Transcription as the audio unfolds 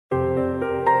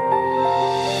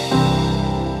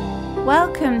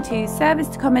Welcome to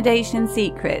Serviced Accommodation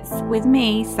Secrets with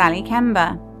me, Sally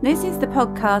Kember. This is the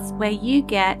podcast where you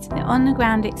get the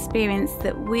on-the-ground experience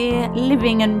that we're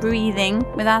living and breathing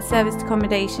with our serviced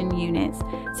accommodation units.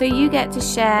 So you get to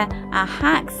share our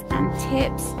hacks and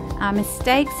tips, our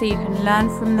mistakes, so you can learn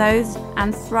from those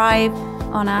and thrive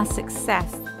on our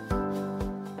success.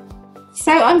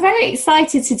 So I'm very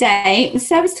excited today.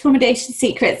 Serviced Accommodation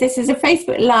Secrets. This is a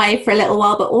Facebook Live for a little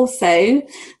while, but also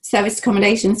Serviced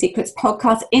Accommodation Secrets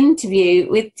podcast interview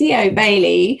with Theo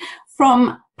Bailey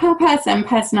from Per Person,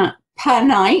 Per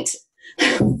Night,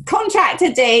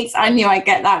 Contractor Digs. I knew I'd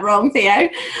get that wrong, Theo.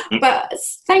 But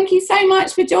thank you so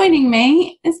much for joining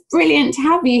me. It's brilliant to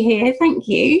have you here. Thank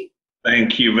you.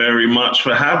 Thank you very much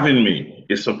for having me.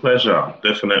 It's a pleasure,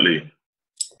 definitely.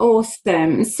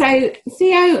 Awesome. So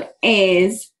Theo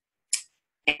is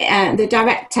the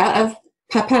director of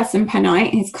Per Person, Per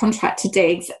Night, his Contractor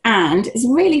Digs, and it's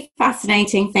a really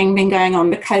fascinating thing been going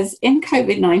on because in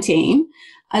COVID-19,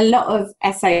 a lot of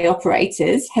SA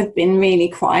operators have been really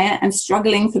quiet and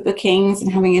struggling for bookings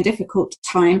and having a difficult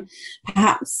time,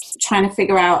 perhaps trying to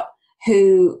figure out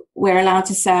who we're allowed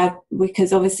to serve,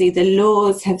 because obviously the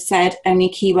laws have said only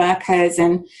key workers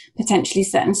and potentially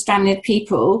certain stranded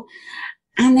people.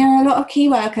 And there are a lot of key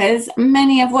workers,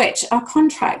 many of which are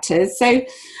contractors. So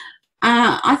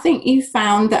I think you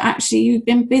found that actually you've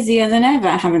been busier than ever,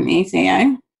 haven't you,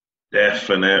 Theo?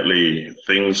 Definitely.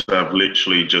 Things have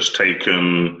literally just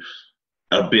taken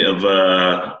a bit of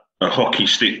a hockey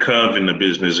stick curve in the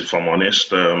business, if I'm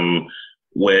honest.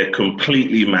 We're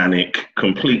completely manic,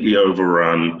 completely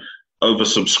overrun,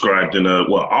 oversubscribed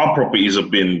our properties have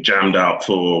been jammed out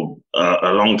for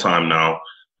a long time now.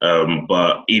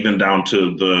 But even down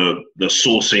to the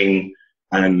sourcing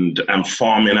and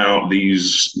farming out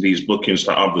these bookings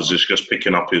to others, it's just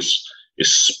picking up its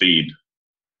speed,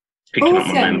 picking up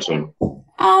momentum.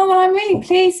 Oh, well, I'm really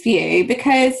pleased for you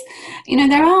because,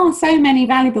 there are so many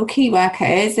valuable key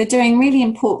workers. They're doing really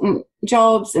important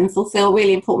jobs and fulfill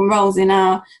really important roles in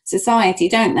our society,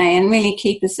 don't they? And really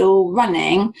keep us all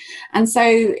running. And so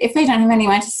if they don't have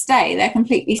anywhere to stay, they're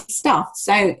completely stuffed.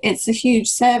 So it's a huge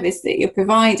service that you're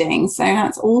providing. So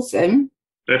that's awesome.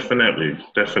 Definitely.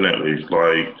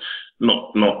 Like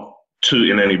not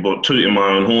tooting my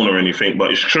own horn or anything, but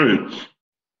it's true.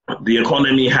 The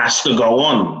economy has to go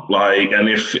on. And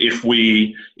if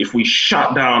we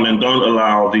shut down and don't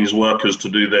allow these workers to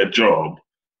do their job,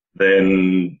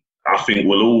 then I think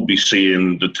we'll all be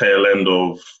seeing the tail end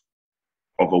of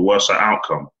a worse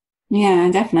outcome.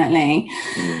 Yeah, definitely.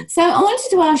 So I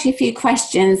wanted to ask you a few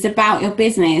questions about your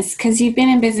business because you've been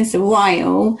in business a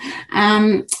while,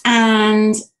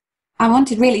 and I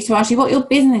wanted really to ask you what your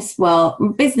business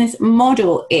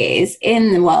model is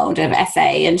in the world of SA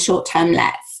and short-term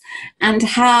lets, and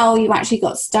how you actually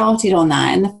got started on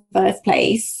that in the first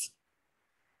place.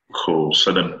 Cool.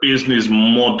 So the business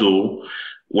model,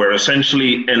 we're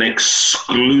essentially an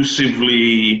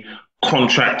exclusively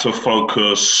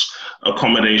contractor-focused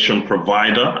accommodation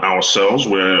provider ourselves.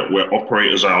 We're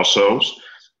operators ourselves,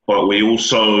 but we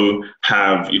also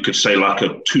have, you could say, like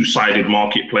a two-sided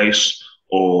marketplace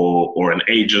or an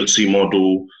agency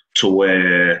model to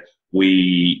where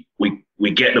we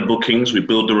get the bookings, we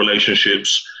build the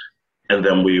relationships, and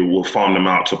then we will farm them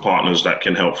out to partners that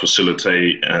can help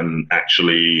facilitate and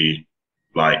actually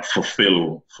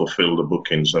fulfill the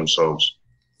bookings themselves.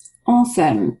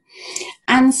 Awesome.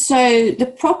 And so the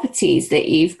properties that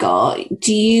you've got,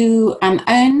 do you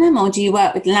own them or do you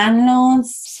work with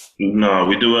landlords? No,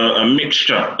 we do a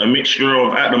mixture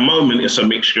of, at the moment, it's a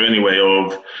mixture anyway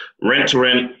of rent to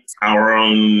rent, our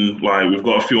own, we've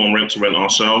got a few on rent to rent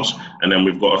ourselves, and then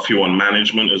we've got a few on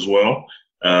management as well.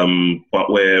 But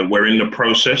we're in the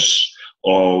process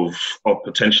of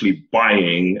potentially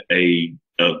buying a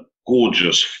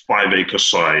gorgeous 5-acre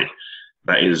site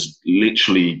that is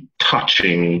literally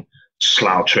touching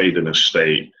Slough Trading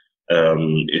Estate.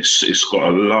 It's got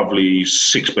a lovely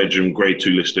 6-bedroom grade 2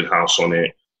 listed house on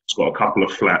it. It's got a couple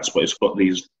of flats, but it's got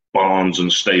these barns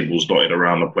and stables dotted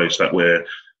around the place that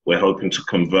we're hoping to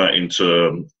convert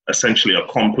into essentially a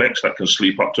complex that can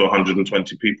sleep up to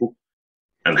 120 people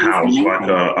and house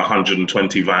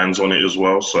 120 vans on it as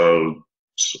well. So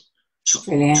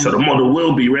the model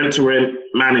will be rent to rent,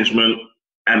 management,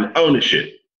 and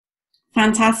ownership.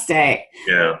 Fantastic.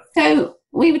 Yeah. So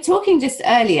we were talking just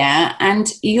earlier, and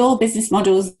your business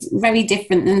model is very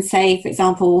different than, say, for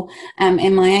example,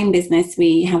 in my own business,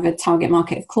 we have a target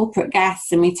market of corporate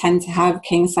guests and we tend to have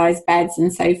king-size beds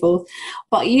and so forth.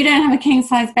 But you don't have a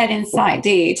king-size bed in sight,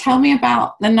 do you? Tell me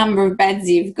about the number of beds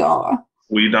you've got.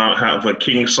 We don't have a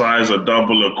king size, a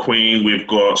double, a queen. We've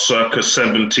got circa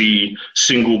 70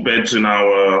 single beds in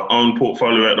our own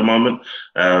portfolio at the moment.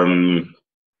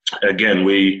 Again,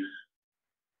 we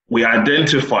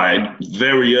identified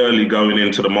very early going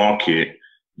into the market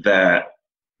that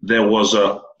there was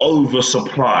a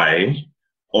oversupply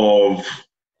of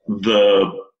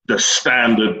the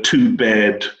standard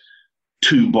 2-bed,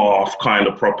 2-bath kind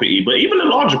of property, but even the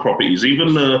larger properties,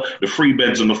 even the 3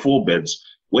 beds and the 4 beds,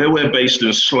 where we're based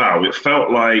in Slough, it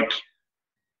felt like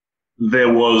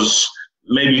there was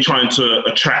maybe trying to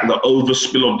attract the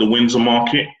overspill of the Windsor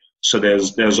market. So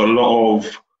there's a lot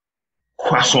of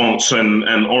croissants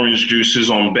and orange juices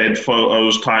on bed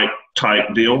photos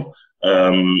type deal.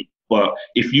 But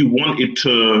if you wanted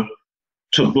to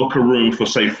book a room for,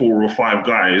 say, 4 or 5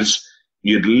 guys,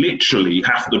 you'd literally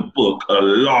have to book a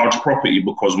large property,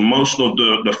 because most of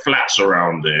the flats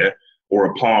around there, or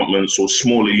apartments or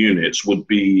smaller units, would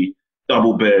be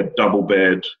double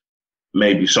bed,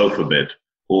 maybe sofa bed,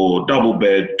 or double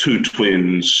bed, 2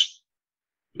 twins,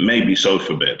 maybe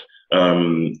sofa bed.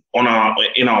 In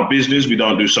our business, we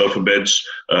don't do sofa beds.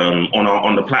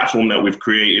 On the platform that we've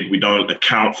created, we don't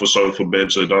account for sofa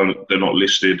beds. They're not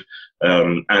listed.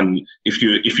 And if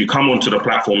you come onto the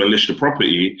platform and list a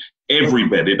property, every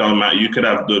bed, it don't matter. You could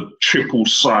have the triple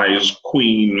size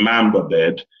queen mamba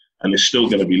bed, and it's still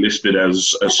going to be listed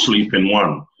as a sleep-in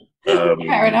one.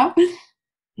 Fair enough.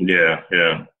 Yeah.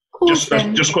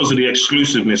 Awesome. Just because of the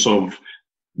exclusiveness of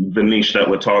the niche that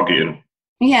we're targeting.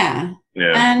 Yeah.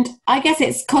 And I guess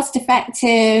it's cost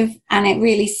effective, and it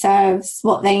really serves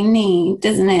what they need,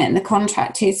 doesn't it? And the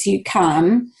contractors who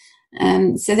come,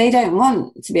 so they don't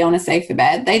want to be on a sofa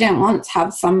bed. They don't want to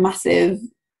have some massive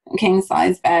king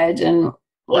size bed. And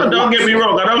well, don't get me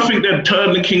wrong, I don't think they'd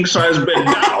turn the king size bed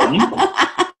down,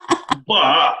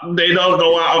 but they don't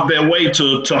go out of their way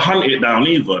to hunt it down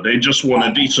either. They just want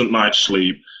a decent night's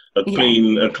sleep, a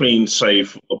clean,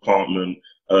 safe apartment.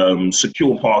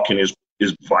 Secure parking is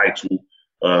vital.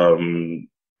 They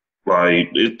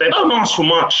don't ask for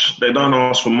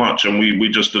much. And we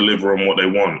just deliver on what they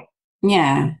want.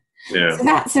 Yeah. So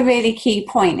that's a really key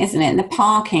point, isn't it? The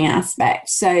parking aspect.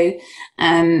 So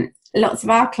lots of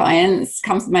our clients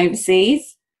come from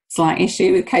overseas, slight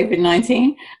issue with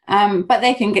COVID-19, but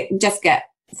they can just get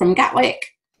from Gatwick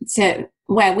to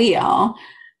where we are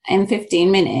in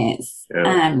 15 minutes,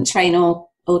 train or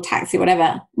taxi,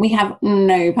 whatever. We have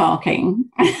no parking.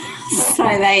 So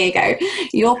there you go.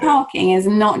 Your parking is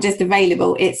not just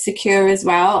available, it's secure as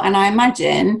well. And I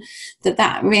imagine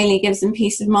that really gives them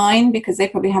peace of mind, because they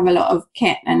probably have a lot of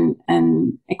kit and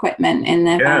equipment in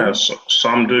their van. Yes,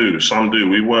 some do.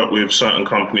 We work with certain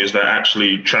companies that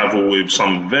actually travel with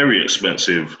some very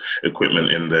expensive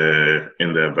equipment in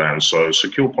their van. So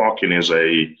secure parking is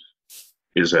a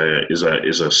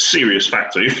serious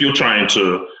factor if you're trying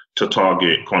to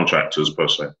target contractors per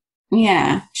se.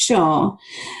 Yeah, sure.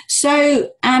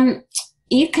 So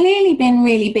you've clearly been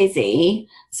really busy.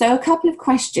 So a couple of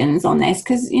questions on this,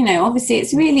 because, obviously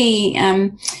it's really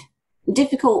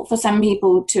difficult for some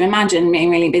people to imagine being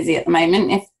really busy at the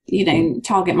moment if,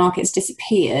 target market's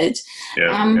disappeared.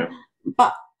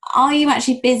 But are you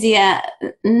actually busier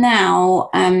now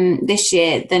this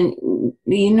year than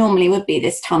you normally would be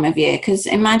this time of year? Because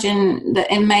imagine that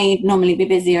it may normally be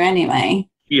busier anyway.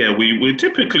 Yeah, we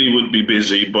typically would be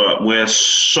busy, but we're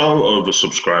so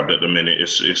oversubscribed at the minute.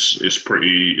 It's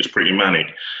pretty manic,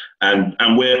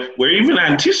 and we're even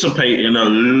anticipating a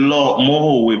lot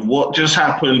more with what just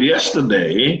happened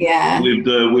yesterday. Yeah. With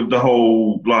the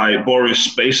whole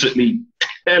Boris basically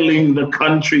telling the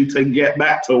country to get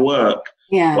back to work.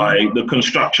 Yeah. The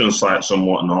construction sites and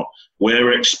whatnot.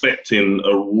 We're expecting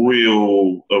the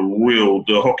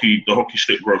hockey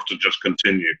stick growth to just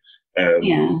continue.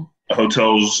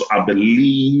 Hotels, I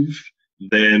believe,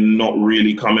 they're not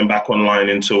really coming back online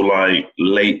until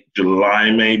late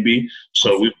July, maybe.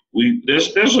 So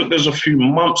there's a few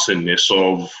months in this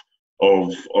of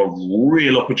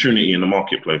real opportunity in the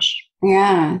marketplace.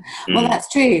 Yeah, well, that's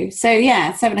true. So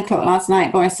 7:00 last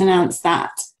night, Boris announced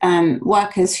that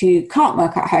workers who can't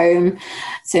work at home,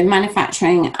 so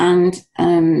manufacturing and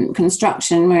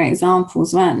construction were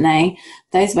examples, weren't they?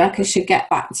 Those workers should get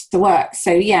back to work.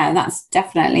 So that's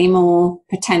definitely more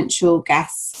potential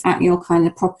guests at your kind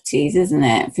of properties, isn't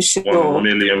it? For sure.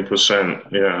 1,000,000%,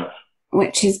 yeah.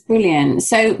 Which is brilliant.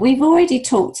 So we've already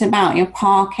talked about your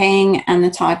parking and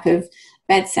the type of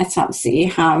bed setups that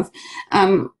you have.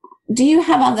 Do you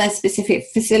have other specific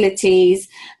facilities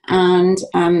and,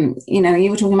 you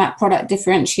were talking about product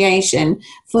differentiation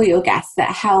for your guests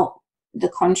that help the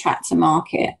contractor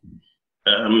market?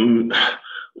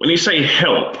 When you say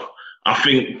help, I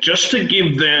think just to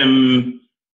give them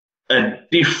a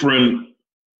different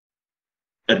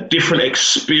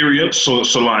experience. So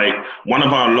like one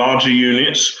of our larger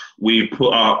units, we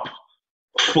put up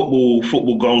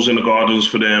football goals in the gardens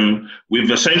for them.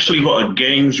 We've essentially got a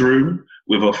games room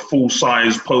with a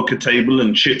full-size poker table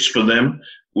and chips for them.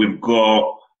 We've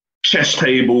got chess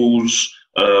tables,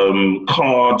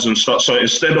 cards and stuff. So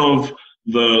instead of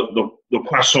the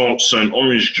croissants and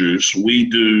orange juice, we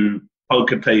do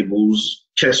poker tables,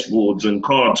 chessboards and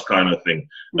cards kind of thing.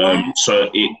 So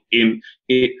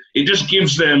it just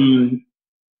gives them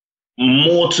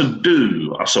more to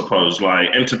do, I suppose, like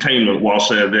entertainment whilst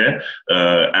they're there.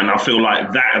 And I feel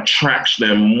like that attracts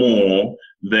them more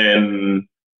than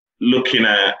looking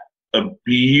at a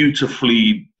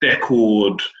beautifully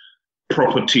decorated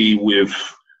property with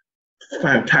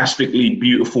fantastically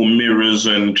beautiful mirrors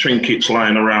and trinkets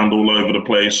lying around all over the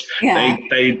place. Yeah.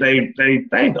 They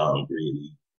don't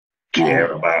really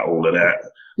care about all of that.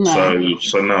 No.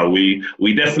 So no,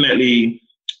 we definitely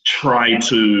try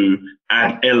to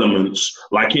add elements.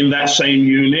 Like in that same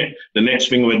unit, the next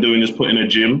thing we're doing is putting a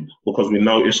gym, because we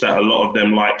noticed that a lot of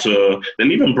them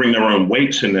they'll even bring their own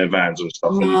weights in their vans and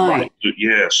stuff. Right.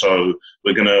 And so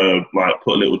we're gonna like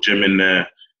put a little gym in there.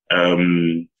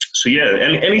 So yeah,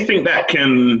 anything that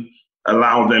can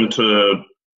allow them to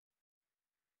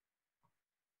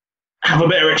have a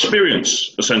better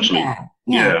experience, essentially.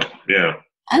 Yeah.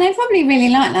 And I probably really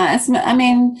like that. I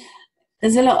mean,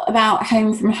 there's a lot about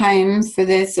home from home for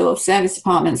the sort of service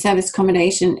department, service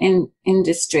accommodation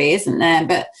industry, isn't there?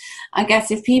 But I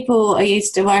guess if people are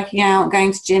used to working out,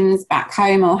 going to gyms back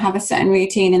home, or have a certain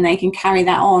routine and they can carry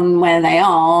that on where they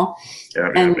are,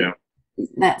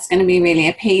 that's going to be really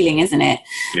appealing, isn't it?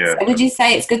 Yeah. So would you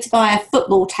say it's good to buy a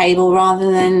football table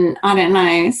rather than, I don't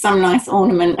know, some nice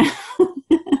ornament?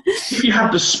 If you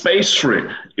have the space for it,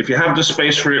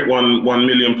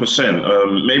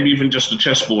 1,000,000%, maybe even just a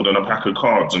chessboard and a pack of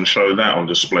cards and show that on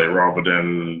display rather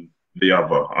than the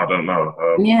other. I don't know.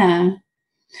 Yeah.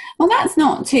 Well, that's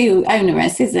not too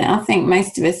onerous, is it? I think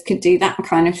most of us could do that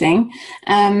kind of thing.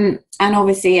 And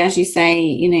obviously, as you say,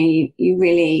 you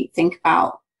really think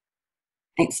about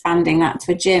expanding that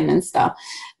to a gym and stuff.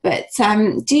 But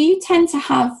do you tend to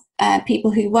have people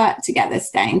who work together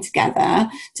staying together?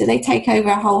 Do they take over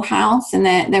a whole house and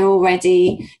they're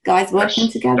already guys working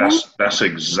together? That's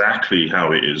exactly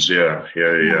how it is. Yeah.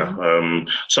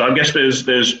 So I guess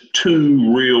there's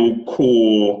two real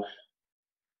core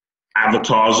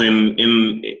avatars in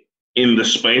the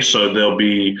space. So there'll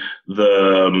be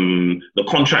the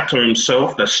contractor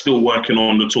himself that's still working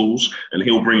on the tools, and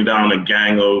he'll bring down a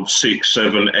gang of 6,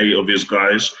 7, 8 of his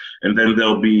guys. And then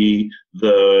there'll be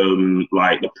the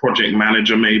project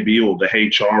manager maybe, or the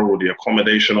HR or the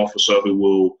accommodation officer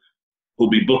who will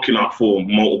be booking up for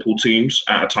multiple teams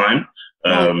at a time.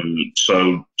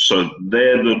 So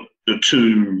they're the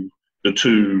two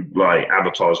like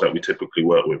avatars that we typically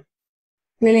work with.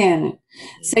 Brilliant.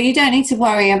 So you don't need to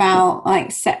worry about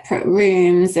like separate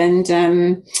rooms and,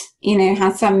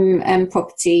 how some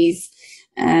properties,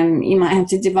 you might have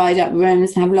to divide up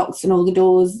rooms and have locks on all the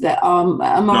doors that are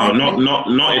more. No, not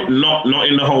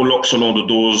in the whole locks on all the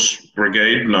doors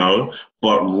brigade, no.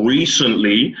 But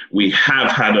recently we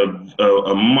have had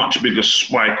a much bigger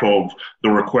spike of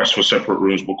the request for separate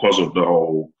rooms because of the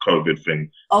whole COVID thing.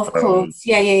 Of course.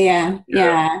 Yeah.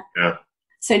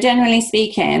 So generally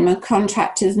speaking,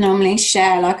 contractors normally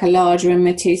share like a large room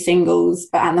with 2 singles,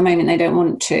 but at the moment they don't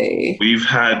want to.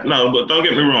 But don't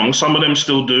get me wrong, some of them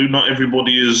still do. Not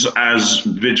everybody is as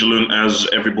vigilant as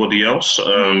everybody else.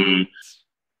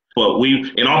 But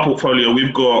in our portfolio,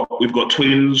 we've got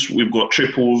twins, we've got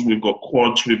triples, we've got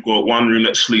quads, we've got one room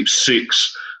that sleeps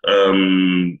 6.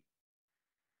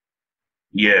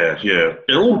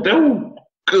 They're all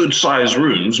good sized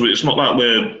rooms. It's not like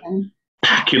we're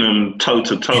packing them toe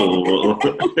to toe.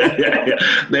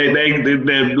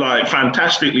 They're like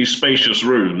fantastically spacious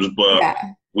rooms, but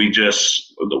we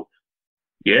just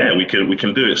we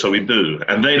can do it, so we do,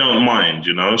 and they don't mind,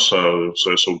 so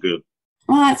it's all good.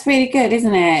 Well, that's really good,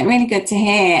 isn't it? Really good to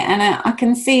hear. And I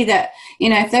can see that,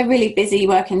 if they're really busy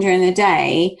working during the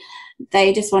day,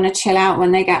 they just want to chill out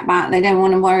when they get back. They don't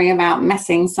want to worry about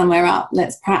messing somewhere up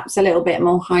that's perhaps a little bit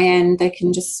more high end. They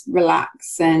can just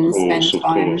relax and spend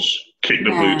time. Kick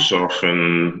the boots off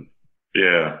and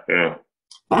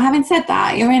But having said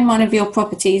that, you're in one of your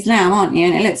properties now, aren't you?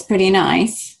 And it looks pretty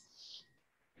nice.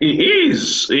 It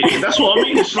is. That's what I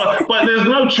mean. It's like, but there's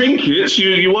no trinkets.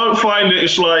 You won't find it.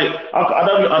 It's like I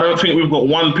don't think we've got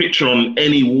one picture on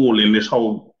any wall in this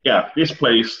whole this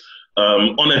place.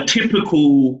 On a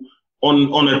typical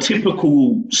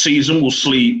season, we'll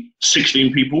sleep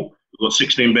 16 people. We've got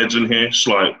 16 beds in here. It's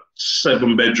like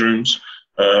 7 bedrooms.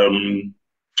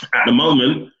 At the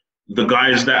moment, the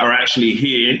guys that are actually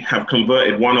here have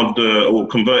converted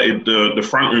the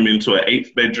front room into an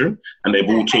 8th bedroom, and they've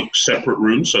all took separate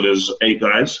rooms. So there's 8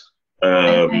 guys.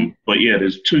 But yeah,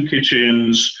 there's 2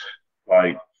 kitchens,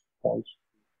 like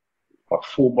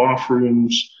 4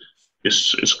 bathrooms.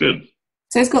 It's good.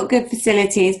 So it's got good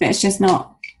facilities, but it's just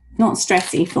not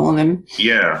stressy for them.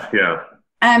 Yeah.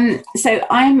 So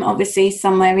I'm obviously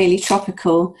somewhere really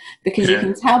tropical, because you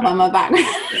can tell by my background.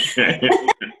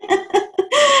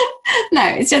 No,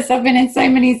 it's just I've been in so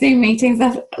many Zoom meetings,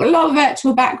 a lot of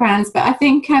virtual backgrounds, but I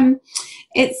think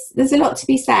there's a lot to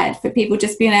be said for people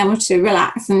just being able to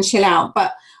relax and chill out.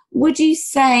 But would you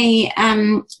say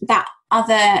that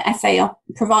other SA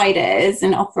providers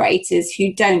and operators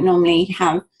who don't normally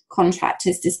have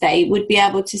contractors to stay would be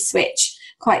able to switch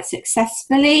quite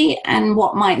successfully, and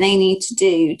what might they need to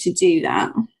do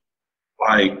that?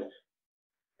 Like,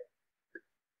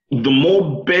 the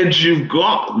more beds you've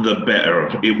got, the better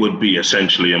it would be,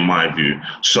 essentially, in my view.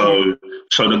 So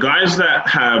the guys that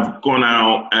have gone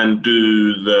out and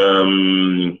do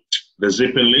the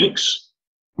zip and links,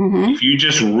 if you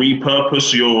just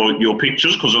repurpose your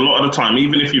pictures, because a lot of the time,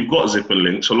 even if you've got zip and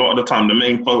links, a lot of the time the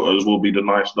main photos will be the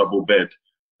nice double bed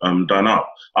done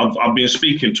up. I've been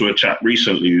speaking to a chap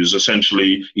recently who's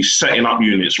essentially, he's setting up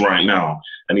units right now,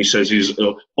 and he says he's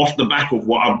off the back of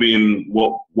what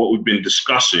we've been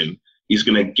discussing, he's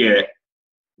going to get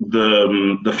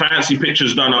the fancy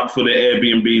pictures done up for the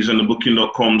Airbnbs and the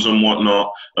booking.coms and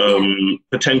whatnot,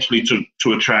 potentially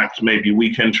to attract maybe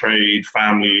weekend trade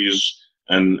families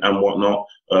and whatnot.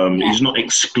 He's not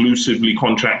exclusively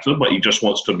contractor, but he just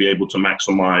wants to be able to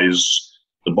maximize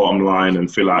the bottom line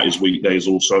and fill out his weekdays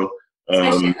also.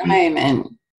 Especially at the moment.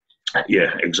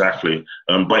 Yeah, exactly.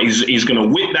 But he's going to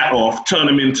whip that off, turn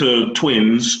them into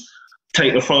twins,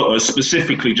 take the photos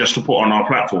specifically just to put on our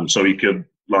platform, so he could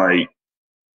like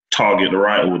target the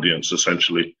right audience,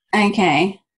 essentially.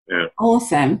 Okay. Yeah.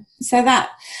 Awesome. So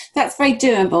that's very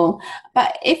doable.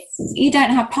 But if you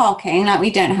don't have parking, like we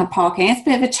don't have parking, it's a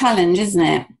bit of a challenge, isn't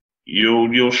it?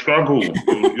 You'll struggle.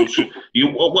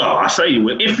 Well, I say you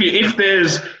will. If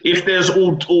there's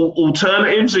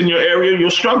alternatives in your area,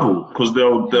 you'll struggle, because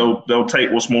they'll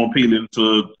take what's more appealing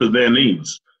to their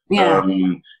needs. Yeah.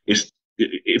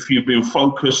 If you've been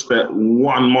focused at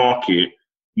one market,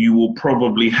 you will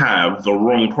probably have the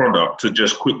wrong product to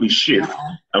just quickly shift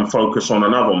and focus on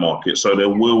another market. So there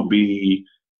will be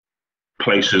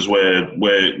places where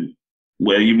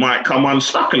you might come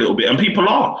unstuck a little bit, and people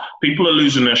are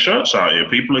losing their shirts out here.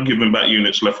 People are giving back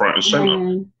units left, right, and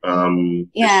centre. I mean,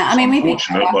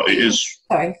 unfortunate, but it is.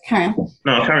 Sorry, carry on.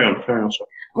 No, carry on. Sorry.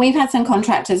 We've had some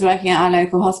contractors working at our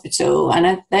local hospital,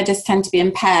 and they just tend to be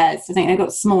in pairs. I think they've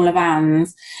got smaller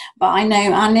vans. But I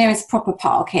know our nearest proper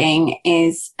parking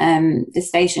is the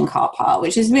station car park,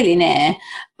 which is really near,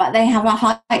 but they have a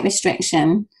height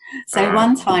restriction. So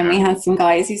one time we had some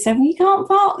guys who said, we can't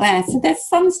park there. So there's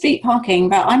some street parking,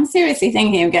 but I'm seriously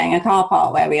thinking of getting a car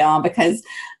park where we are, because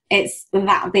it's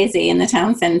that busy in the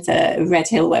town centre of Red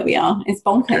Hill where we are. It's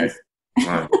bonkers.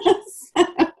 Okay.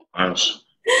 Nice.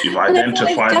 You've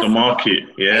identified the market,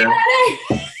 yeah.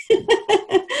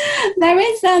 There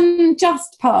is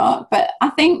Just Park, but I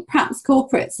think perhaps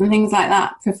corporates and things like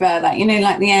that prefer that,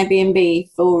 like the Airbnb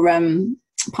for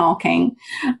parking.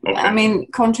 Okay. I mean,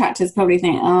 contractors probably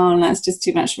think, oh, that's just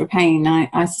too much of a pain.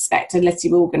 I suspect unless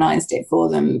you've organised it for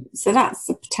them. So that's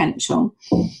the potential.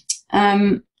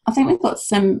 I think we've got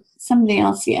somebody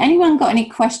else here. Anyone got any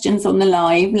questions on the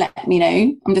live? Let me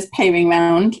know. I'm just peering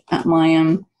around at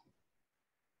my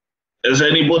Has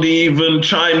anybody even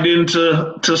chimed in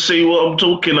to see what I'm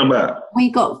talking about? We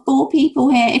got 4 people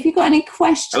here. If you've got any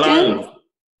questions. Hello.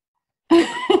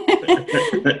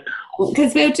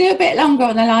 Because we'll do a bit longer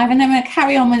on the live, and then we'll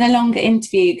carry on with a longer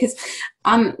interview, because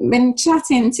I've been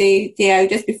chatting to Theo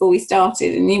just before we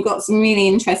started, and you've got some really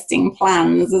interesting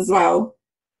plans as well.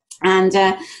 And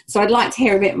so I'd like to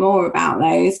hear a bit more about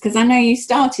those, because I know you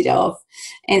started off,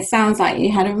 it sounds like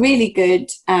you had a really good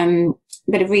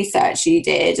bit of research you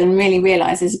did and really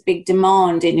realised there's a big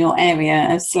demand in your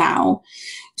area of Slough.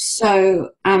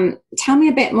 So tell me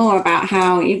a bit more about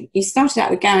how you started out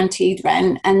with guaranteed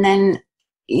rent, and then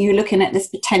you're looking at this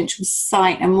potential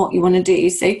site and what you want to do.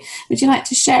 So would you like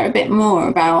to share a bit more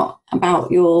about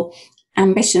your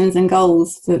ambitions and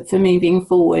goals for moving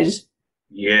forward?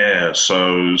 Yeah,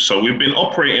 so we've been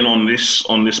operating on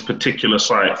this particular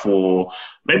site for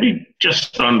maybe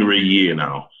just under a year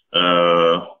now.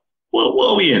 What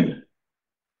are we in?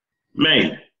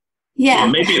 May. Yeah.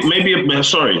 Maybe.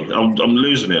 Sorry, I'm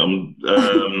losing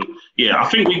it. Yeah, I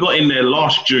think we got in there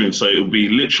last June, so it'll be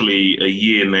literally a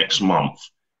year next month.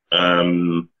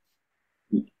 The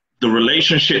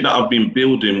relationship that I've been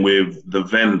building with the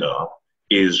vendor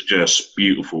is just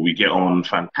beautiful. We get on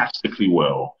fantastically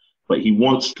well, but he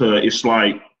wants to, it's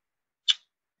like,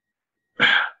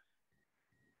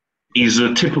 he's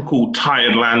a typical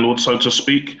tired landlord, so to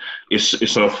speak. It's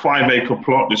a 5-acre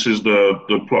plot. This is the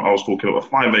plot I was talking about, a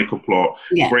 5-acre plot,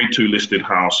 grade 2 listed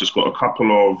house. It's got a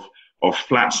couple of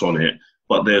flats on it,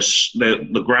 but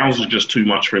the grounds are just too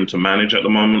much for him to manage at the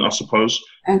moment, I suppose.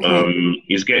 Okay.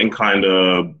 He's getting kind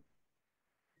of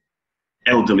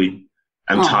elderly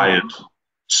and tired.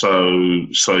 So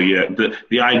yeah,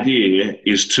 the idea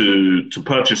is to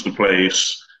purchase the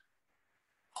place.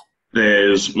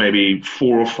 There's maybe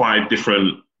 4 or 5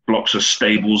 different blocks of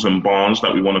stables and barns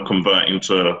that we want to convert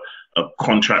into a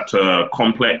contractor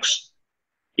complex.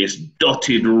 It's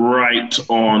dotted right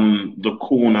on the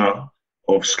corner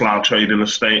of Slough Trading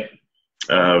Estate.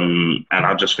 And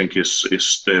I just think there's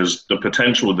the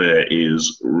potential there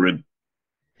is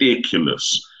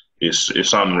ridiculous.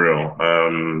 It's unreal.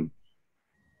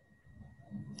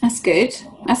 That's good.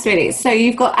 That's really, so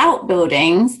you've got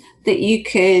outbuildings that you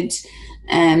could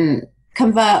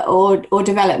convert or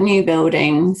develop new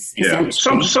buildings. Yeah,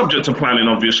 subject to planning,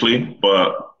 obviously,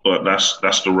 but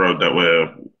that's the road that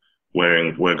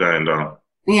we're going down.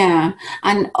 Yeah,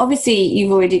 and obviously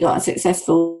you've already got a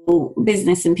successful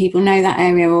business and people know that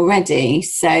area already.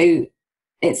 So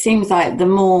it seems like the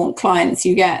more clients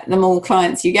you get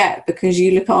because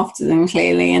you look after them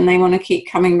clearly and they want to keep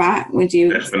coming back. Would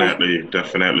you?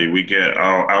 Definitely. We get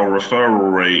our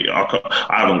referral rate. I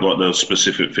haven't got the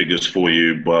specific figures for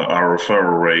you, but our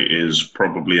referral rate is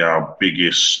probably our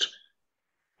biggest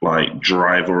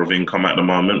driver of income at the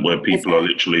moment, where people are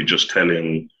literally just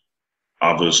telling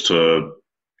others to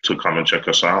come and check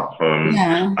us out.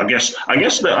 I guess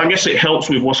it helps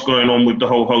with what's going on with the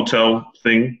whole hotel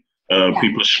thing.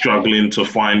 People are struggling to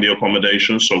find the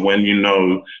accommodation. So when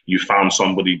you found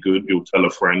somebody good, you'll tell a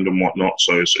friend and whatnot.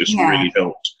 So it's really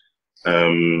helped.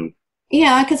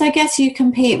 Because I guess you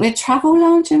compete with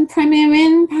Travelodge and Premier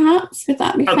Inn, perhaps. Would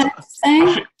that be fair to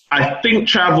say? I think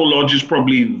Travelodge is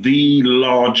probably the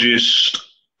largest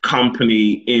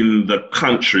company in the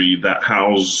country that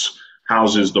houses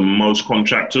the most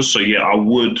contractors. So yeah, I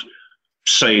would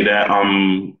say that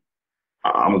I'm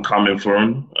coming for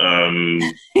them. I'd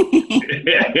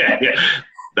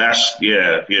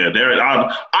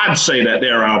say that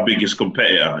they're our biggest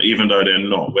competitor, even though they're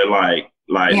not. We're like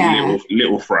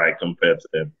little fry compared to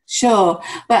them. Sure,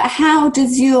 but how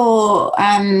does your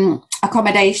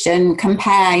accommodation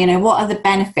compare? What are the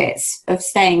benefits of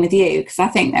staying with you? Because I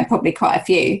think there are probably quite a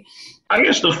few. I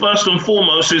guess the first and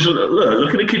foremost is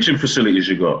look at the kitchen facilities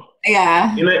you got.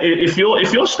 Yeah. If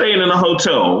you're staying in a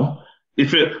hotel,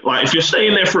 if you're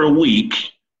staying there for a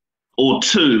week or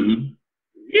 2,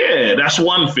 yeah, that's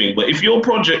one thing. But if your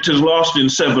project is lasting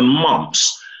 7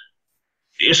 months,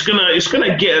 it's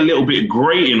gonna get a little bit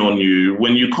grating on you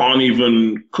when you can't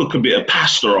even cook a bit of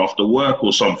pasta after work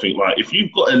or something. Like if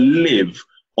you've got to live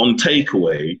on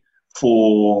takeaway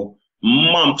for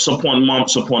months upon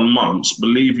months upon months,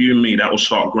 believe you me, that will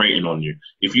start grating on you.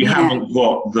 If you haven't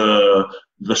got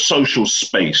the social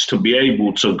space to be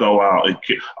able to go out and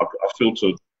I feel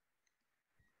to.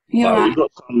 You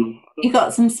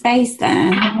got some space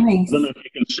there. Nice. I don't know if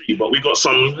you can see, but we got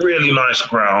some really nice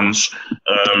grounds.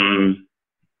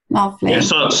 Lovely. Yeah,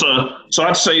 so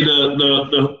I'd say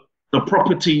the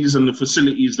properties and the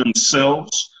facilities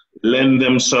themselves lend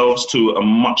themselves to a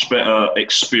much better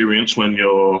experience when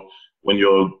you're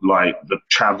like the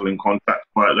traveling contract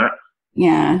like that.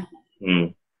 Yeah.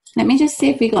 Let me just see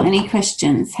if we got any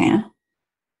questions here.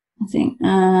 I think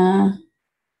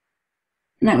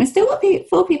no, we've still got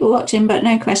 4 people watching, but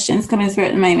no questions coming through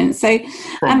at the moment. So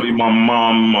probably my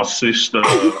mum, my sister.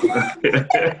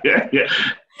 Yeah.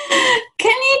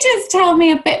 Can you just tell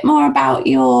me a bit more about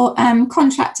your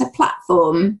contractor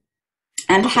platform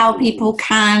and how people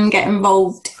can get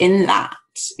involved in that?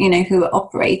 Who are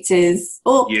operators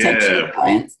or potentially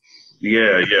clients.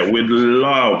 Yeah. We'd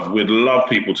love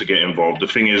people to get involved. The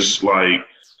thing is,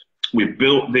 we've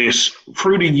built this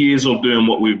through the years of doing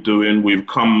what we're doing.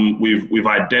 We've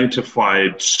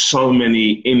identified so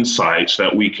many insights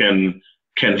that we can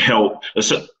help.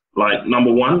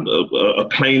 Number one, a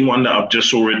plain one that I've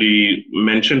just already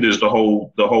mentioned is the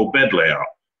whole bed layout.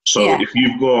 So if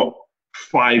you've got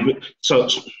 5, so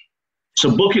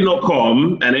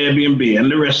Booking.com and Airbnb and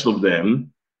the rest of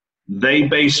them, they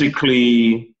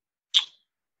basically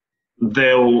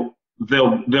they'll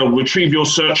retrieve your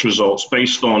search results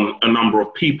based on a number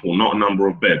of people, not a number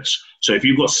of beds. So if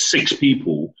you've got 6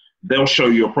 people, they'll show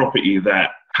you a property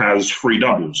that has 3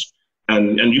 doubles.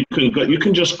 and you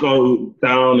can just go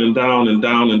down and down and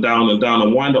down and down and down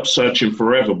and wind up searching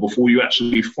forever before you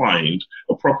actually find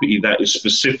a property that is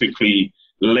specifically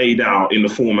laid out in the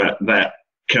format that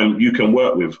you can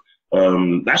work with.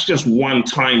 That's just one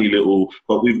tiny little,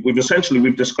 but we've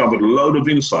essentially discovered a load of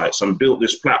insights and built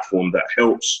this platform that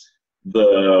helps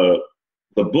the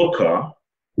booker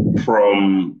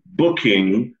from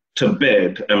booking to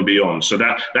bed and beyond. So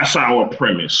that's our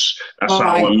premise. That's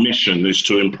our mission, is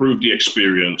to improve the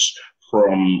experience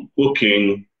from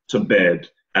booking to bed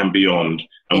and beyond.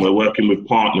 And we're working with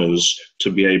partners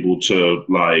to be able to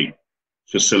like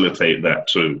facilitate that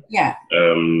too. Yeah.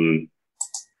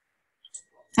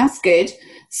 That's good.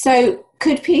 So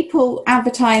could people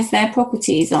advertise their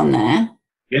properties on there?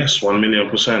 Yes,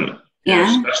 1,000,000%.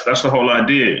 Yeah. Yes, that's the whole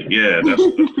idea. Yeah.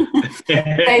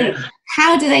 So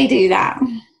how do they do that?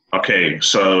 Okay,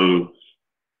 so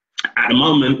at the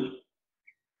moment,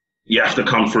 you have to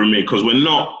come through me because we're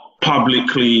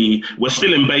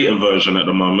still in beta version at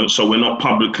the moment, so we're not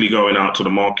publicly going out to the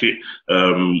market.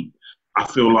 I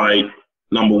feel like,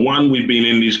 number one, we've been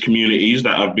in these communities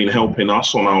that have been helping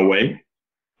us on our way.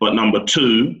 But number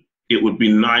two, it would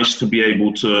be nice to be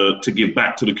able to give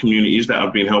back to the communities that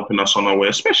have been helping us on our way,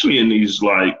 especially in these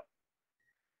like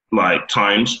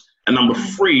times. And number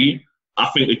three, I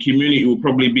think the community will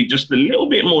probably be just a little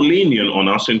bit more lenient on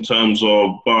us in terms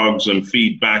of bugs and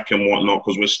feedback and whatnot,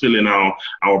 because we're still in our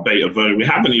beta version. We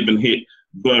haven't even hit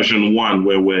version 1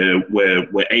 where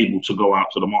we're able to go out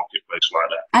to the marketplace like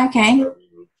that. Okay.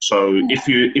 So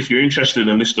if you're interested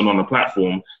in listing on the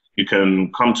platform, you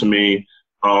can come to me.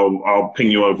 I'll ping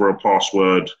you over a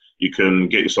password. You can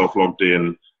get yourself logged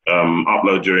in,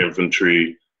 upload your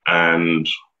inventory, and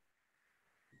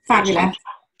fabulous.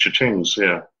 Cha-chings,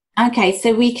 yeah. Okay,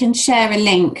 so we can share a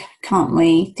link, can't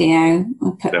we, Theo?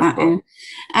 We'll put that in.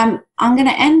 I'm going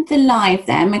to end the live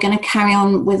then. We're going to carry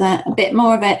on with a bit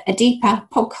more of a deeper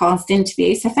podcast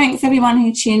interview. So thanks everyone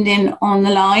who tuned in on the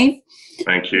live.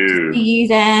 Thank you. See you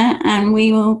there, and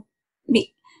we will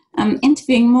be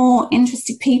interviewing more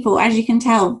interesting people. As you can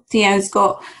tell, Theo's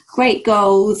got great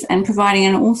goals and providing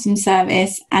an awesome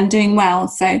service and doing well.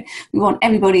 So we want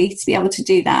everybody to be able to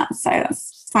do that. So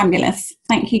that's fabulous.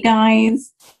 Thank you,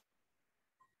 guys.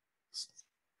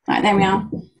 Right, there we are.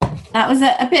 That was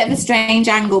a bit of a strange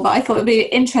angle, but I thought it would be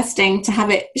interesting to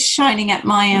have it shining at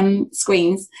my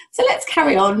screens. So let's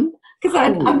carry on, because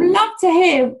I'd love to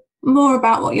hear more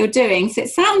about what you're doing. So it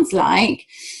sounds like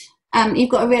you've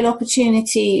got a real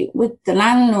opportunity with the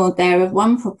landlord there of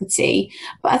one property,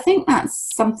 but I think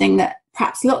that's something that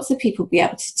perhaps lots of people will be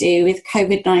able to do with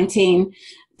COVID-19,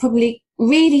 probably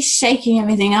really shaking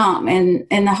everything up in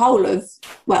the whole of,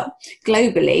 well,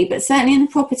 globally, but certainly in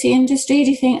the property industry. Do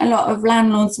you think a lot of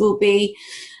landlords will be,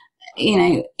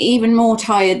 even more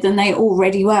tired than they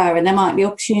already were, and there might be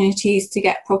opportunities to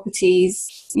get properties,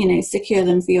 secure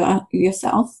them for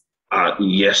yourself?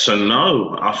 Yes and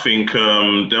no. I think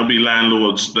there'll be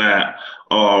landlords that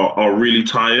are really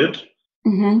tired,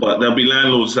 but there'll be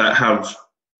landlords that have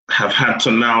had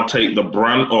to now take the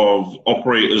brunt of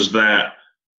operators that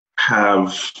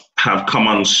have come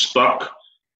unstuck.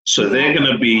 So they're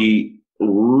going to be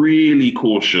really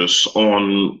cautious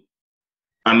on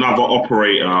another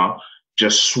operator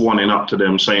just swanning up to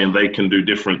them saying they can do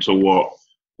different to what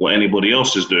anybody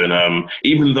else is doing.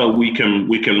 Even though we can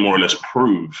more or less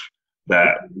prove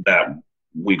that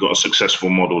we got a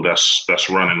successful model that's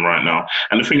running right now.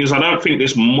 And the thing is, I don't think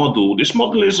this model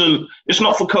isn't, it's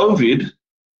not for COVID.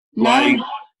 No. Like,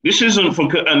 this isn't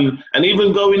for, and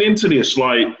even going into this,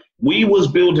 like, we was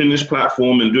building this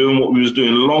platform and doing what we was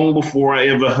doing long before I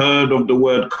ever heard of the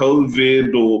word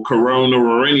COVID or Corona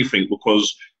or anything,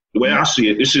 because the way I see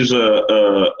it, this is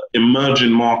a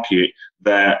emerging market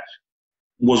that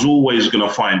was always going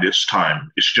to find its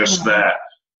time. It's just that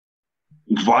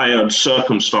via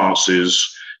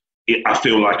circumstances, I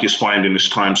feel like it's finding its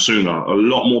time sooner. A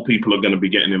lot more people are going to be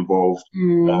getting involved.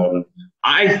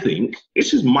 I think,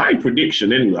 this is my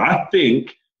prediction anyway, I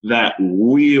think that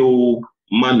real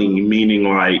money, meaning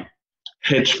like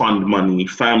hedge fund money,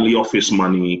 family office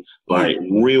money, like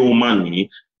real money,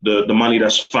 the money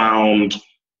that's found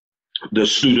the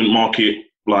student market,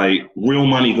 like real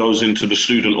money goes into the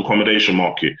student accommodation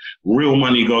market. Real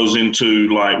money goes into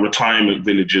like retirement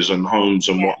villages and homes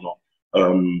and whatnot.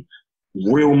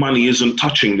 Real money isn't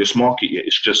touching this market yet.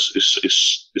 It's just,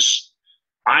 it's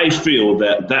I feel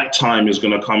that time is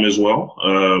going to come as well,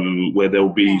 where there'll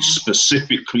be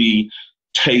specifically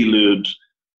tailored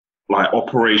like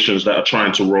operations that are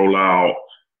trying to roll out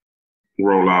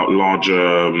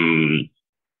larger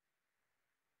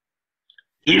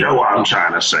You know what I'm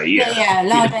trying to say, Yeah,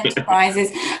 large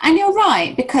enterprises. And you're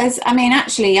right, because I mean,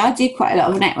 actually, I do quite a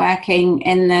lot of networking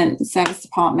in the service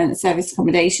department, service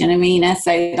accommodation arena.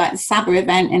 So, like the Sabah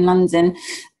event in London,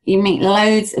 you meet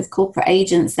loads of corporate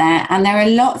agents there, and there are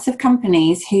lots of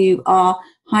companies who are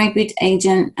hybrid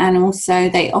agent and also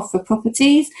they offer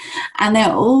properties. And there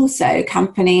are also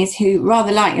companies who,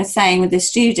 rather like you're saying with the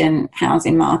student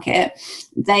housing market,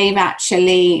 they've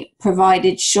actually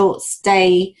provided short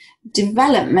stay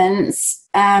developments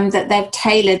that they've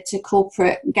tailored to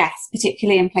corporate guests,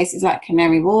 particularly in places like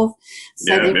Canary Wharf.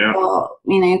 So they've got,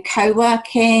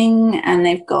 co-working, and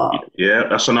they've got... Yeah,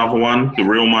 that's another one. The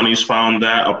real money's found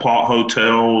that. Apart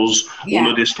hotels, all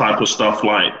of this type of stuff,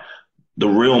 like the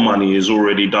real money is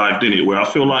already dived in it, where I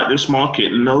feel like this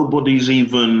market, nobody's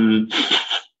even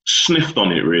sniffed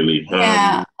on it really.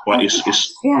 But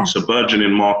it's a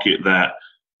burgeoning market that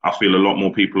I feel a lot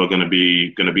more people are going to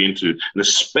be into, and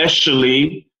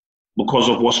especially because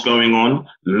of what's going on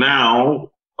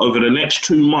now over the next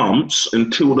 2 months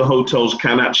until the hotels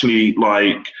can actually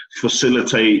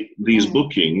facilitate these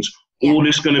bookings. All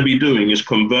it's going to be doing is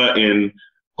converting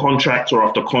contractor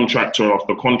after contractor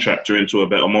after contractor into a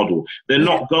better model. They're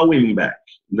not going back.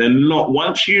 They're not.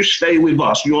 Once you stay with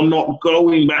us, you're not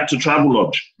going back to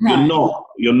Travelodge. No.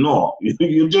 You're not.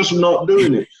 You're just not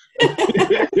doing it. See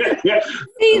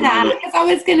that? Because I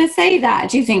was going to say that.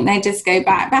 Do you think they just go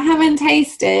back? But having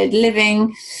tasted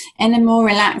living in a more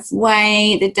relaxed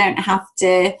way, they don't have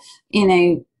to,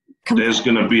 there's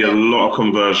going to be a lot of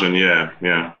conversion.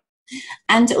 Yeah.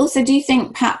 And also, do you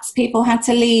think perhaps people had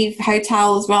to leave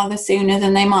hotels rather sooner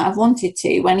than they might have wanted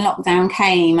to when lockdown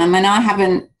came? I mean, I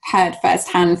haven't heard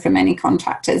firsthand from any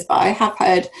contractors, but I have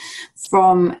heard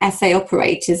from SA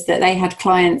operators that they had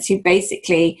clients who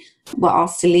basically were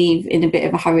asked to leave in a bit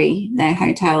of a hurry their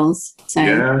hotels. So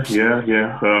yeah.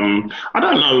 I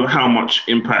don't know how much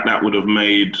impact that would have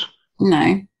made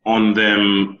on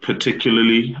them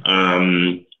particularly.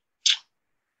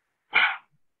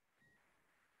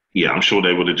 Yeah, I'm sure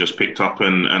they would have just picked up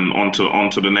and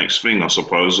onto the next thing, I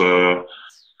suppose. I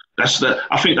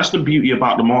think that's the beauty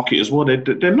about the market as well.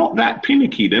 They're not that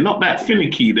pinicky. They're not that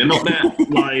finicky. They're not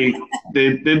that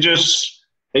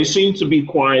they seem to be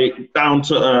quite down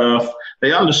to earth.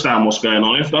 They understand what's going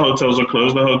on. If the hotels are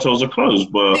closed, the hotels are closed.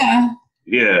 But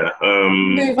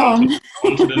move on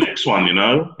to the next one.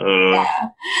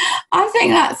 I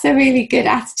think that's a really good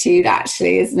attitude,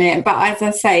 actually, isn't it? But as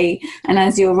I say, and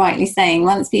as you're rightly saying,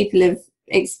 once people have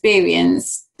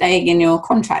experienced staying in your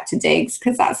contractor digs,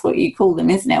 because that's what you call them,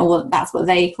 isn't it? Or that's what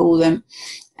they call them.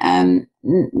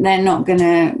 They're not going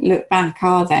to look back,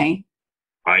 are they?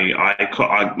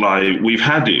 We've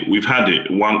had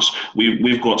it once.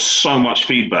 We've got so much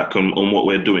feedback on what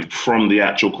we're doing from the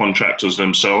actual contractors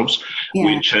themselves,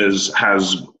 which has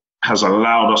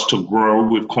allowed us to grow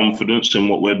with confidence in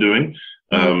what we're doing.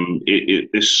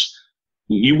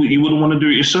 You wouldn't want to do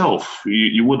it yourself.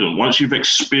 You wouldn't. Once you've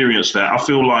experienced that, I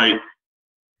feel like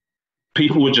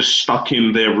people were just stuck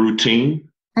in their routine.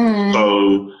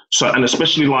 So, and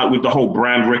especially with the whole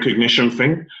brand recognition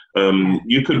thing,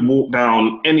 you could walk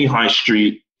down any high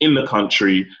street in the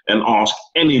country and ask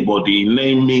anybody,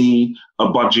 name me a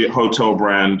budget hotel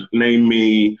brand, name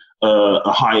me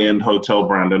a high-end hotel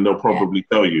brand, and they'll probably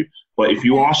tell you. But if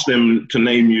you ask them to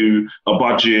name you a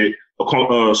budget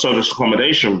service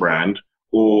accommodation brand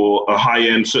or a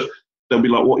high-end, they'll be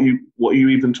like, what are you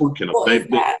even talking about?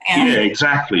 Yeah,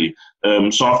 exactly.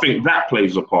 So I think that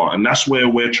plays a part, and that's where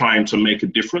we're trying to make a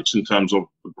difference in terms of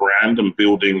the brand and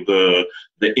building the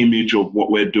image of what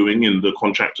we're doing in the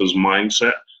contractor's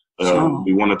mindset.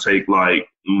 We want to take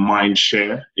mind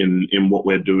share in what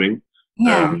we're doing.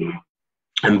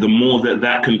 And the more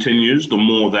that continues, the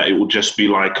more that it will just be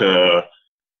like a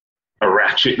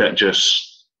ratchet that just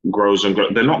grows and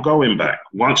grows. They're not going back.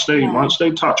 Once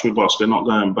they touch with us, they're not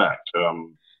going back.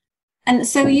 And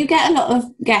so you get a lot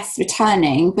of guests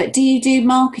returning, but do you do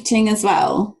marketing as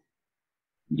well?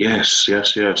 Yes.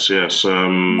 What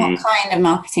kind of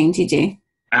marketing do you do?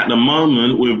 At the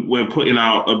moment, we're putting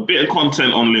out a bit of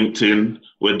content on LinkedIn.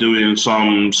 We're doing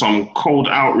some cold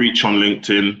outreach on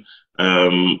LinkedIn.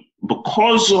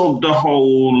 Because of the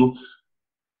whole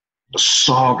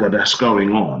saga that's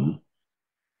going on,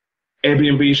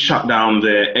 Airbnb shut down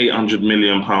their £800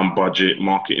 million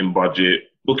marketing budget.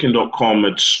 Booking.com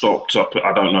had stopped up.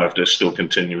 I don't know if they're still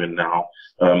continuing now.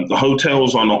 The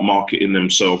hotels are not marketing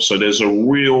themselves. So there's a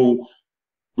real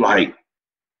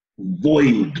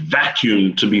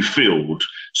vacuum to be filled.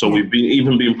 So we've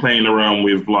been playing around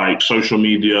with social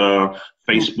media,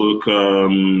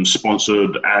 Facebook,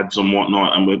 sponsored ads and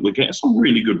whatnot, and we're getting some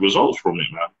really good results from it,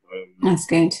 man. That's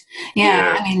good.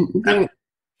 Yeah. I mean,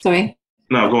 Sorry.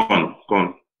 No, go on, go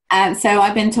on. So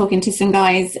I've been talking to some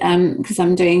guys because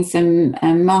I'm doing some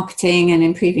marketing and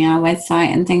improving our website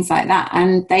and things like that.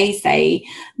 And they say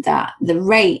that the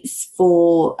rates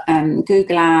for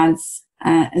Google ads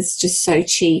is just so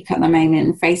cheap at the moment,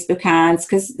 and Facebook ads,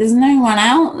 because there's no one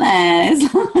out there.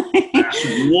 That's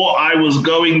what I was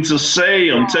going to say.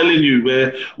 I'm telling you,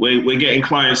 we're getting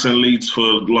clients and leads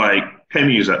for like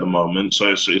pennies at the moment.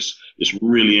 So it's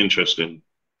really interesting.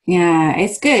 Yeah,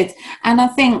 it's good. And I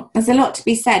think there's a lot to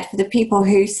be said for the people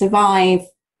who survive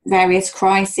various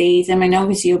crises. I mean,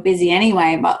 obviously you're busy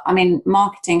anyway, but I mean,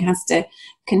 marketing has to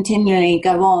continually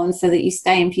go on so that you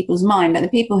stay in people's mind. But the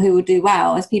people who will do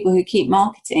well is people who keep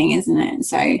marketing, isn't it?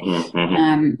 So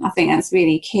I think that's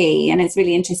really key. And it's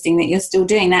really interesting that you're still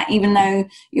doing that, even though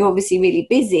you're obviously really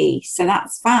busy. So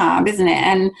that's fab, isn't it?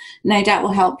 And no doubt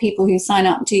will help people who sign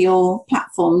up to your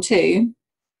platform too.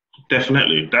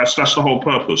 Definitely, that's the whole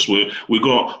purpose. We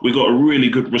got a really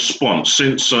good response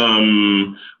since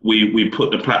we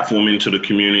put the platform into the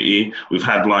community. We've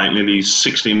had like nearly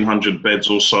 1,600 beds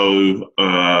or so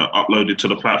uploaded to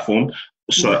the platform.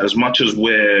 So as much as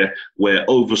we're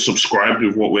oversubscribed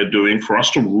with what we're doing, for us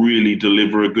to really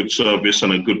deliver a good service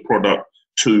and a good product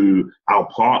to our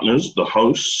partners, the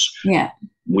hosts,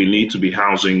 we need to be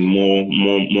housing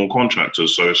more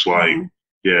contractors. So it's like.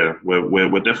 Yeah,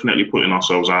 we're definitely putting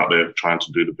ourselves out there trying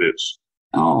to do the bits.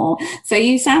 Oh, so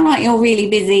you sound like you're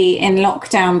really busy in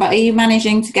lockdown, but are you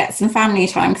managing to get some family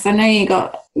time? Because I know you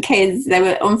got kids. They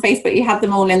were on Facebook. You had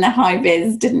them all in their high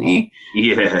vis, didn't you?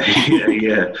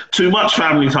 Yeah. Too much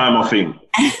family time, I think.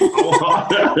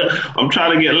 I'm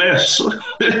trying to get less.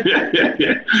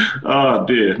 Oh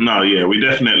dear. No, yeah,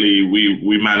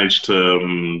 we managed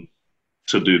to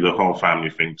do the whole family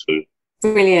thing too.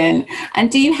 Brilliant.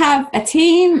 And do you have a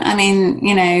team? I mean,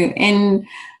 you know, in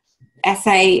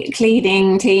SA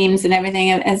cleaning teams and everything,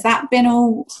 has that been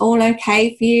all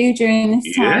okay for you during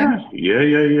this time?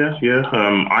 Yeah.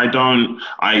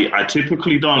 I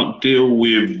typically don't deal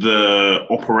with the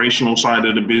operational side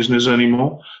of the business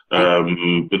anymore.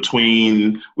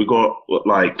 We got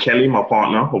like Kelly, my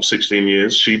partner of 16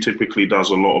 years. She typically does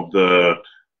a lot of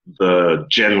the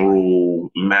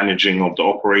general managing of the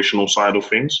operational side of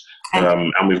things.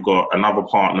 And we've got another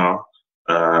partner,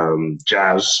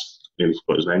 Jazz, nearly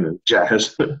forgot his name,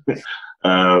 Jazz.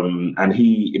 And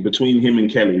between him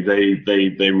and Kelly,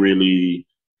 they really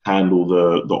handle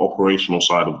the operational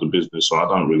side of the business. So I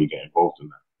don't really get involved in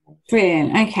that.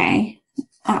 Brilliant. Okay.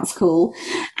 That's cool.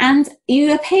 And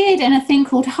you appeared in a thing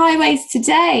called Highways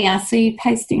Today. I saw you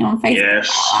posting on Facebook. Yes.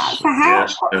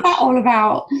 What's that all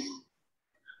about?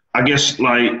 I guess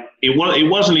like it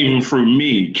wasn't even through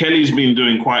me. Kelly's been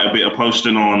doing quite a bit of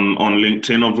posting on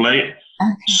LinkedIn of late.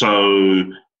 Okay. So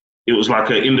it was like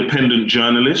an independent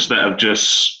journalist that have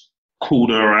just called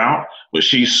her out, but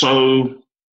she's so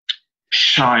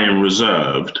shy and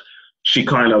reserved. She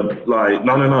kind of like,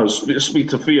 no, speak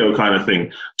to Theo kind of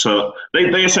thing. So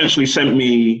they essentially sent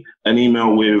me an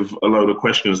email with a load of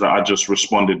questions that I just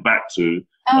responded back to.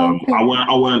 Okay. I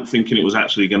weren't thinking it was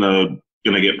actually gonna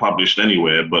get published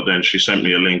anywhere, but then she sent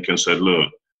me a link and said, look,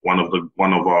 one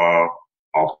of our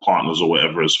partners or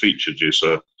whatever has featured you.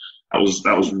 So that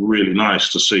was really nice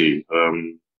to see.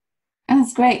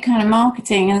 That's great kind of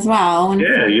marketing as well.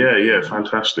 Yeah,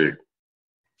 fantastic.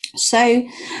 So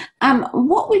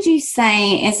what would you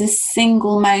say is the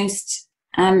single most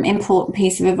important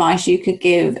piece of advice you could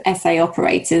give SA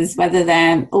operators, whether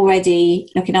they're already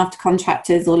looking after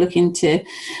contractors or looking to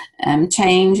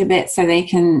change a bit so they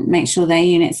can make sure their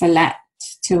units are let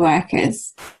to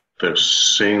workers? The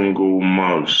single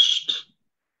most.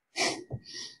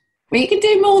 Well, you can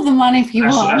do more than one if you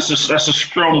want. That's a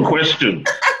strong question.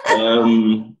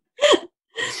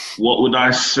 What would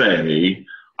I say?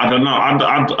 I don't know.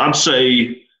 I'd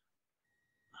say,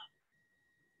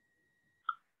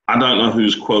 I don't know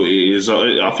whose quote it is.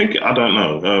 I think, I don't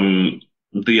know.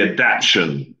 The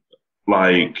adaptation,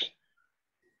 like,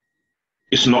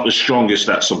 it's not the strongest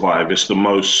that survive. It's the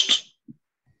most,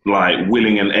 like,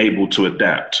 willing and able to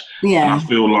adapt. Yeah. And I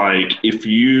feel like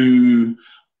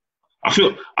I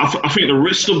think the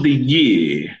rest of the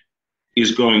year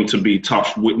is going to be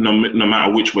tough no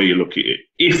matter which way you look at it.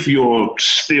 If you're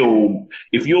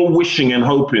wishing and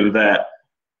hoping that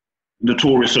the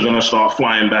tourists are going to start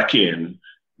flying back in,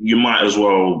 you might as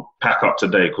well pack up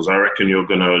today, because I reckon you're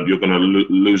gonna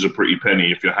lose a pretty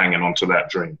penny if you're hanging on to that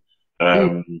dream.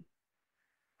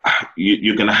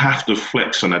 You're gonna have to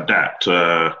flex and adapt.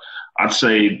 I'd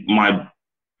say my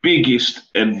biggest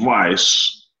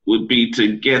advice would be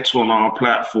to get on our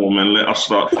platform and let us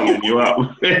start filling you up.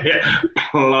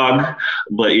 Plug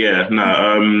But yeah,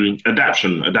 no,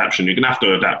 adaptation. You're gonna have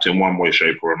to adapt in one way,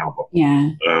 shape, or another.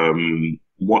 Yeah.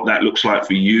 What that looks like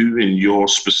for you in your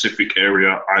specific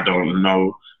area, I don't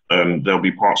know. There'll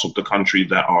be parts of the country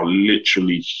that are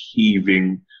literally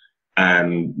heaving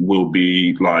and will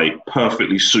be like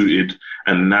perfectly suited.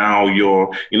 And now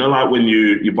like when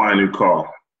you buy a new car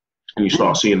and you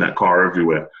start seeing that car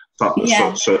everywhere.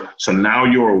 Yeah. So now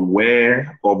you're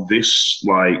aware of this,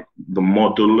 like the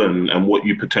model and what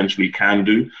you potentially can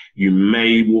do. You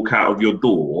may walk out of your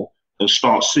door and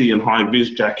start seeing high vis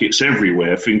jackets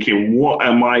everywhere, thinking, "What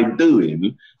am I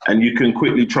doing?" And you can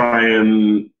quickly try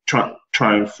and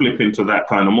flip into that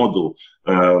kind of model.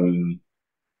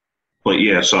 But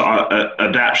yeah, so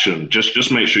adaptation.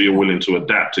 Just make sure you're willing to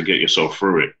adapt to get yourself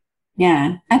through it.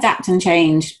 Yeah, adapt and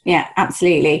change. Yeah,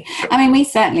 absolutely. I mean, we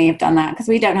certainly have done that because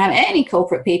we don't have any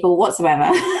corporate people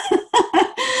whatsoever.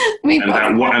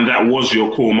 And that was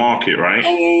your core market, right?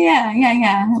 Yeah.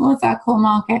 It was our core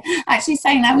market. Actually,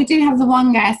 saying that, we do have the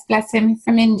one guest, bless him,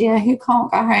 from India who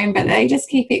can't go home, but they just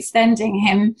keep extending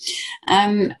him,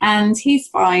 and he's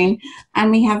fine.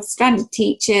 And we have stranded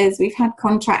teachers, we've had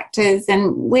contractors,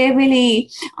 and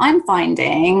I'm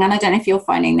finding, and I don't know if you're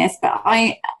finding this, but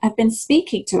I have been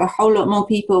speaking to a whole lot more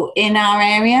people in our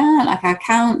area, like our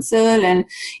council and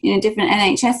different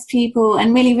NHS people,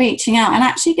 and really reaching out and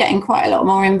actually getting quite a lot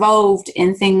more involved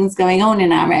in things going on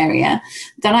in our area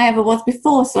than I ever was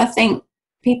before. So I think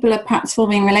people are perhaps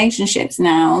forming relationships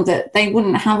now that they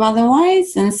wouldn't have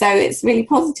otherwise, and so it's really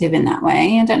positive in that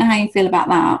way. I don't know how you feel about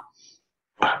that.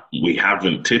 We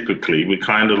haven't typically. We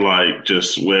kind of like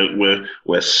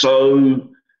we're so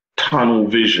tunnel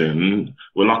vision.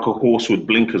 We're like a horse with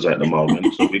blinkers at the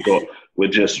moment. So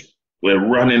we're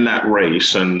running that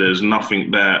race, and there's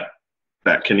nothing that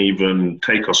can even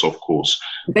take us off course.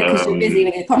 Because you're busy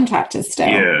with your contractors still.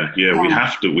 Yeah.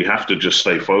 We have to just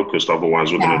stay focused.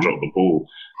 Otherwise, we're going to drop the ball.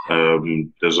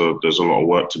 There's a lot of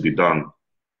work to be done.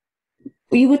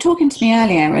 Well, you were talking to me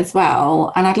earlier as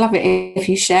well, and I'd love it if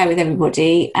you share with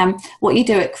everybody what you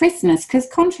do at Christmas, because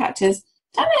contractors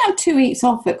don't have 2 weeks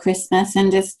off at Christmas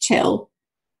and just chill.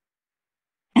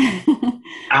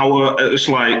 It's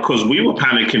like, because we were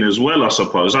panicking as well, I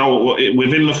suppose.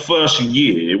 Within the first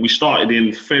year, we started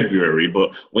in February,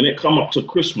 but when it come up to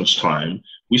Christmas time,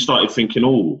 we started thinking,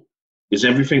 oh, is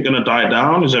everything going to die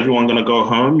down? Is everyone going to go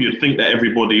home? You'd think that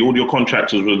all your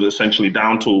contractors were essentially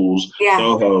down tools,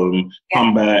 go home,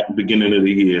 come back, beginning of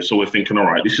the year. So we're thinking, all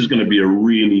right, this is going to be a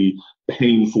really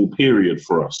painful period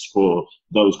for us for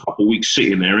those couple of weeks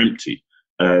sitting there empty.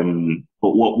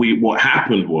 But what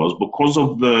happened was, because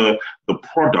of the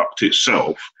product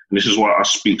itself, and this is why I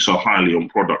speak so highly on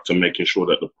product and making sure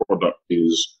that the product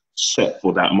is set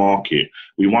for that market,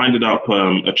 we winded up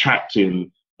attracting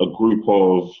a group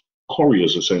of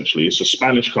couriers, essentially. It's a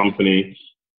Spanish company.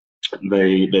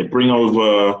 They bring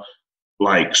over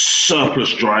like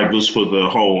surplus drivers for the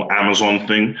whole Amazon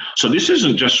thing. So this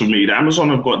isn't just for me. The Amazon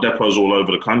have got depots all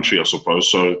over the country, I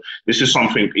suppose. So this is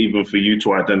something even for you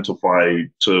to identify,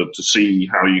 to see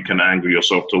how you can angle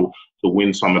yourself to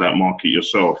win some of that market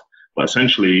yourself. But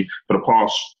essentially, for the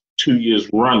past 2 years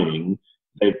running,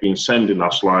 they've been sending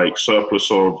us like surplus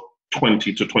of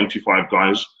 20 to 25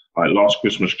 guys. Like last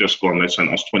Christmas just gone, they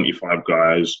sent us 25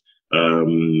 guys.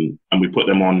 And we put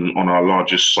them on our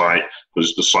largest site,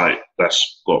 because the site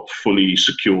that's got fully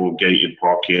secure gated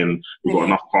parking. We've got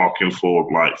enough parking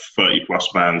for like 30 plus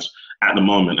vans at the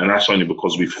moment, and that's only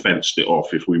because we fenced it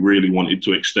off. If we really wanted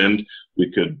to extend,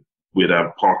 we'd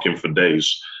have parking for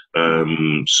days.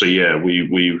 So yeah,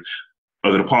 we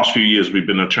over the past few years we've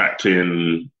been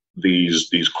attracting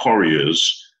these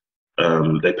couriers.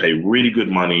 They pay really good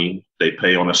money. They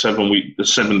pay on a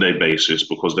 7-day basis,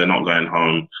 because they're not going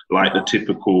home like the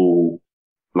typical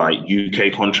like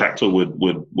UK contractor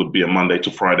would be a Monday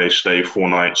to Friday stay, 4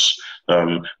 nights,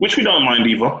 which we don't mind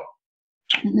either.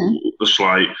 Mm-hmm. It's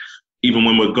like, even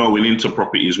when we're going into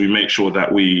properties, we make sure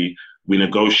that we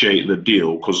negotiate the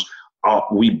deal, because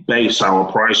we base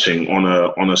our pricing on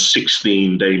a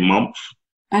 16-day month.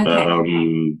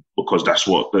 Okay. Because that's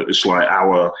what it's like.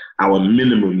 Our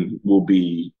minimum will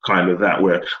be kind of that,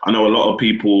 where I know a lot of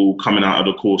people coming out of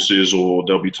the courses, or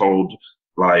they'll be told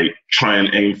like try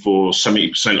and aim for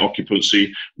 70%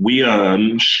 occupancy. We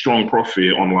earn strong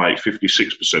profit on like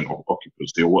 56%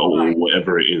 occupancy, or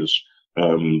whatever it is.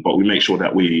 But we make sure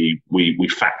that we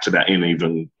factor that in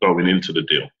even going into the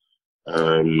deal.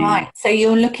 Right, so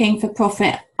you're looking for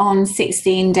profit on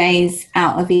 16 days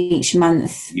out of each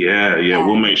month. Yeah,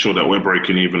 we'll make sure that we're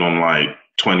breaking even on like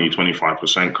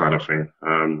 20-25% kind of thing.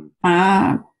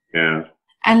 Yeah.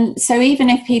 And so even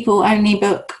if people only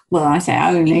book, well, I say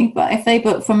only, but if they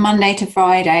book from Monday to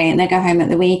Friday and they go home at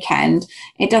the weekend,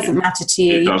 it doesn't matter to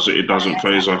you. It doesn't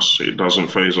phase us. It doesn't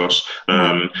phase us.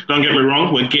 No. Don't get me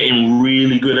wrong. We're getting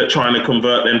really good at trying to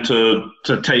convert them to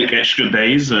take extra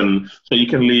days, and so you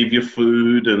can leave your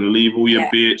food and leave all your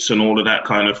bits and all of that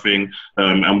kind of thing.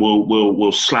 And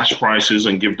we'll slash prices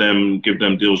and give them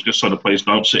deals just so the place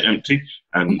don't sit empty,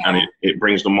 and it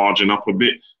brings the margin up a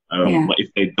bit. But if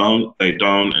they don't,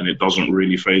 and it doesn't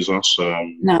really phase us.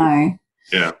 No.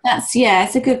 Yeah.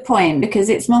 It's a good point, because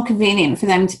it's more convenient for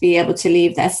them to be able to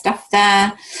leave their stuff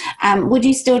there. Would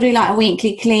you still do like a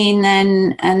weekly clean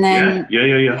then? And then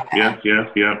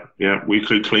Yeah.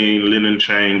 Weekly clean, linen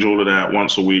change, all of that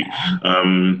once a week.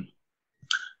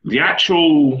 The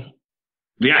actual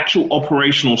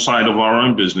operational side of our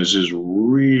own business is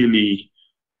really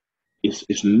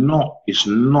it's not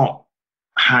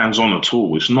hands-on at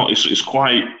all. It's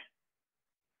quite,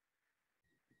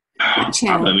 I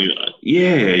don't know.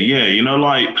 You know,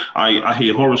 like I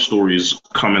hear horror stories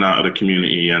coming out of the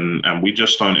community, and we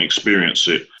just don't experience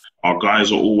it. Our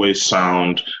guys are always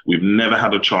sound. We've never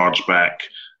had a chargeback.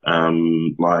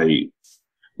 Like,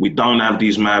 we don't have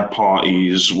these mad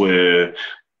parties where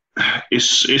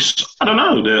it's I don't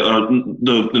know,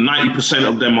 the 90%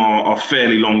 of them are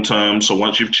fairly long term. So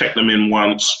once you've checked them in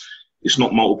once, it's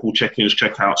not multiple check-ins,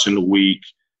 check-outs in the week.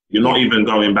 You're not even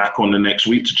going back on the next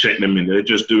week to check them in. They're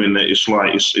just doing that. It's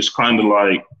like it's kind of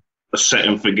like a set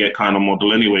and forget kind of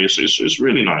model anyway. It's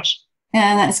really nice.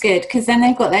 Yeah, that's good, because then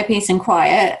they've got their peace and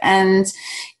quiet, and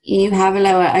you have a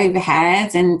lower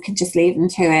overhead and can just leave them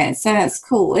to it. So that's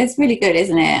cool. It's really good,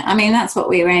 isn't it? I mean, that's what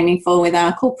we were aiming for with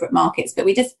our corporate markets, but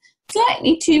we just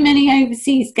slightly too many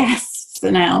overseas guests for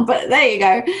now. But there you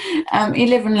go. You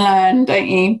live and learn, don't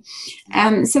you?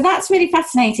 So that's really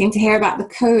fascinating to hear about the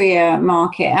courier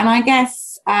market. And I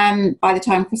guess by the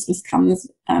time Christmas comes,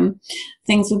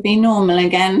 things will be normal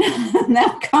again. And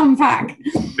they'll come back.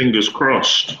 Fingers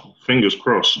crossed,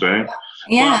 eh?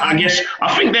 Yeah. But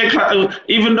I think they're kind of,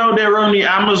 even though they're only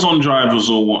Amazon drivers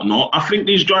or whatnot, I think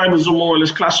these drivers are more or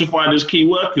less classified as key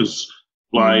workers.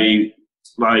 Like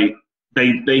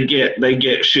they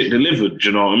get shit delivered. Do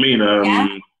you know what I mean?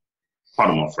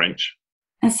 Pardon my French.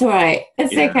 That's all right.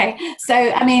 It's okay. So,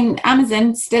 I mean,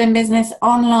 Amazon still in business.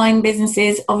 Online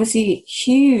businesses obviously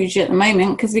huge at the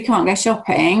moment because we can't go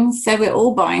shopping. So we're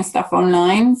all buying stuff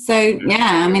online. So,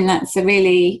 I mean, that's a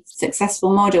really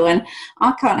successful model. And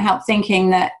I can't help thinking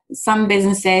that some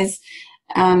businesses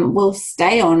will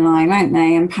stay online, won't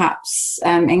they? And perhaps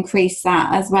increase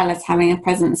that as well as having a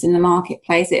presence in the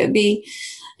marketplace. It would be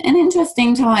an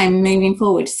interesting time moving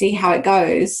forward to see how it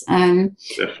goes.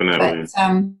 Definitely. But,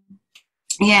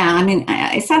 I mean,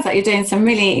 it sounds like you're doing some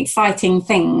really exciting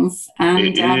things. And,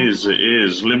 it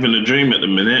is. Living the dream at the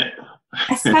minute.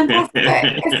 It's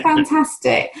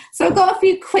fantastic. So I've got a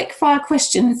few quick fire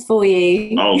questions for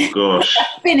you. Oh, gosh.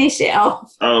 Finish it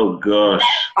off. Oh, gosh.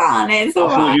 It's all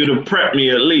I thought you'd have prepped me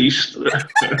at least.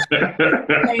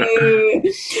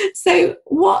 So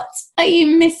what are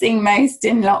you missing most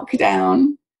in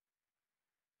lockdown?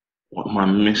 What am I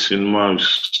missing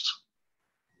most?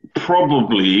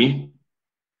 Probably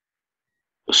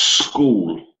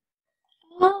school.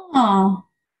 Oh.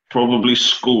 Probably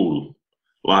school.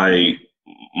 Like,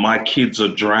 my kids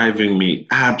are driving me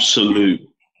absolute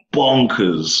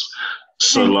bonkers.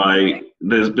 So like,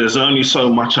 there's only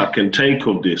so much I can take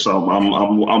of this.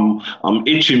 I'm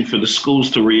itching for the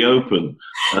schools to reopen.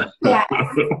 Yeah.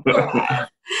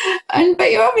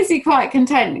 But you're obviously quite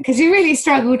content because you really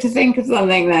struggle to think of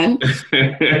something then. What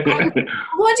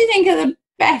do you think are the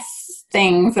best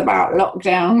things about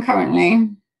lockdown currently?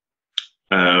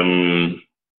 I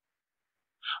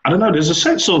don't know. There's a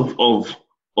sense of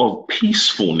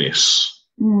peacefulness.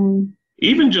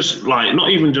 Even just like,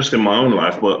 not even just in my own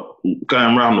life, but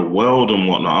going around the world and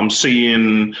whatnot. I'm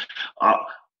seeing,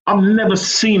 I've never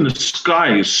seen the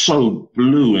sky so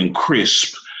blue and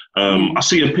crisp. I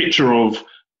see a picture of,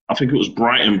 I think it was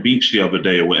Brighton Beach the other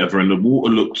day or whatever, and the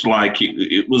water looked like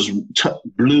it was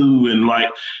blue and like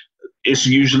it's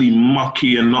usually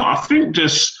mucky and not. I think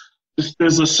just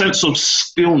there's a sense of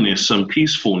stillness and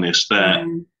peacefulness that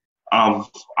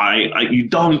you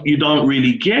don't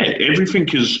really get. Everything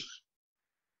is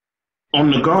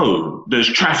on the go.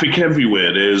 There's traffic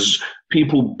everywhere. There's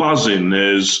people buzzing.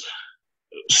 There's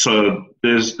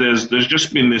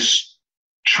just been this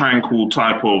tranquil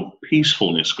type of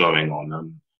peacefulness going on,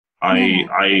 and I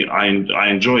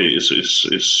enjoy it.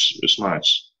 It's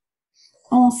nice.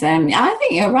 Awesome. I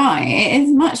think you're right. It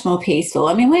is much more peaceful.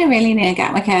 I mean, we're really near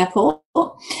Gatwick Airport,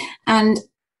 and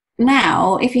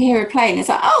now, if you hear a plane, it's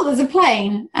like, oh, there's a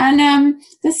plane. And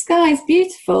the sky's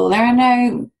beautiful. There are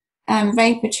no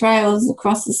vapor trails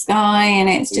across the sky. And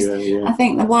it's just, I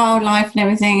think the wildlife and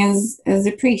everything is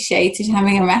appreciated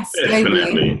having a rest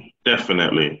globally.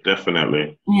 Definitely.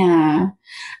 Yeah.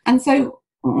 And so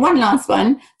one last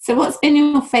one. So what's been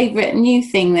your favourite new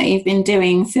thing that you've been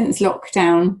doing since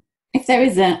lockdown? If there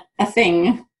is a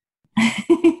thing.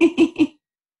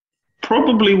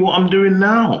 Probably what I'm doing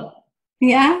now.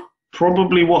 Yeah.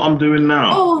 Probably what I'm doing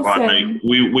now. Awesome. Like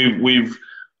we've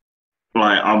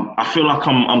like I feel like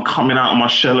I'm coming out of my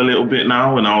shell a little bit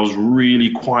now, and I was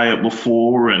really quiet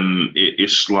before, and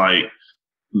it's like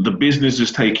the business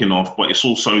is taking off, but it's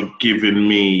also given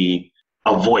me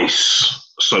a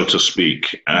voice, so to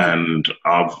speak, and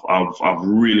I've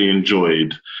really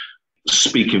enjoyed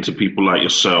speaking to people like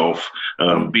yourself,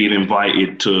 being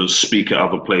invited to speak at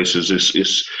other places.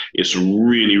 It's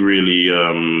really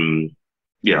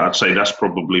I'd say that's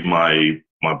probably my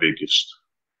biggest.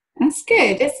 That's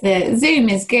good, isn't it? Zoom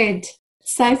is good.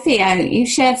 So Theo, you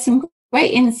shared some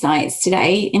great insights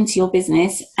today into your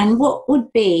business, and what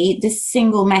would be the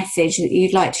single message that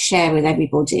you'd like to share with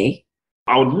everybody?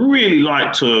 I would really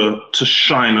like to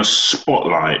shine a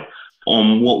spotlight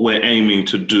on what we're aiming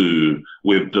to do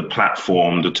with the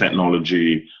platform, the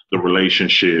technology, the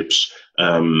relationships,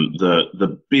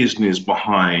 the business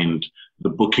behind the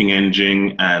booking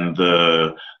engine and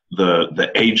the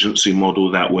agency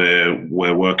model that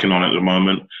we're working on at the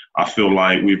moment. I feel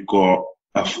like we've got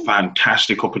a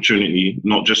fantastic opportunity,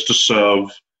 not just to serve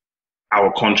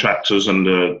our contractors and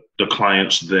the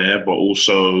clients there, but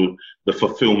also the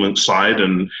fulfillment side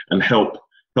and help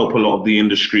a lot of the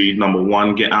industry, number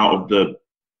one, get out of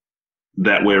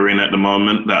that we're in at the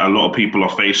moment, that a lot of people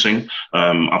are facing.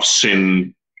 I've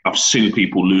seen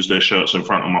people lose their shirts in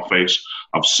front of my face.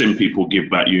 I've seen people give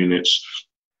back units.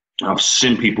 I've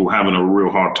seen people having a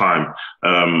real hard time.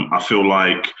 I feel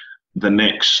like the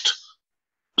next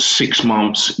 6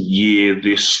 months, year,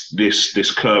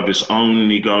 this curve is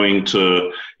only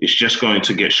it's just going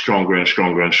to get stronger and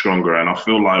stronger and stronger. And I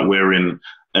feel like we're in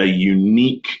a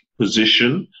unique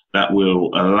position that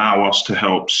will allow us to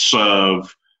help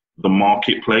serve the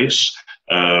marketplace.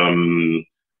 I'd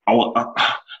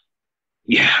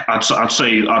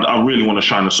say I really want to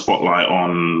shine a spotlight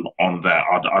on that.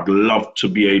 I'd love to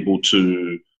be able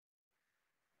to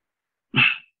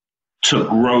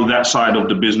grow that side of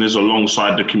the business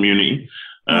alongside the community.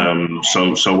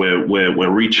 So we're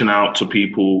reaching out to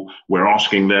people. We're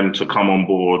asking them to come on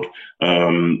board.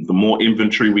 The more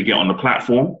inventory we get on the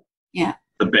platform,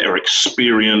 the better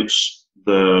experience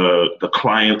the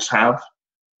clients have.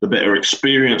 The better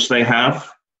experience they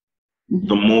have,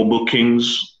 the more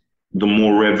bookings, the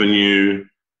more revenue,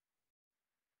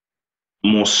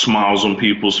 more smiles on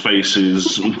people's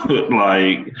faces,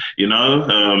 like,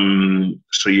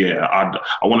 so yeah, I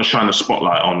want to shine a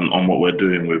spotlight on what we're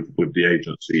doing with the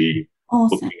agency.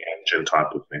 Awesome. Booking engine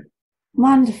type of thing.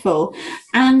 Wonderful.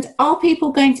 And are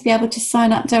people going to be able to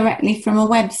sign up directly from a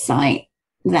website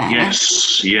there?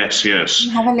 Yes.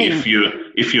 Have a link.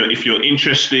 If you're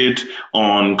interested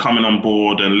on coming on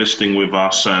board and listing with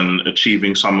us and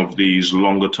achieving some of these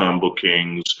longer term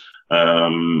bookings,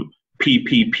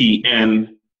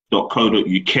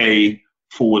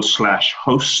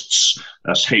 pppn.co.uk/hosts,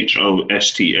 that's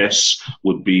HOSTS,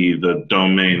 would be the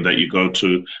domain that you go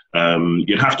to.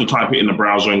 You'd have to type it in the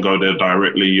browser and go there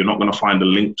directly. You're not going to find a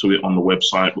link to it on the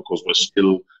website because we're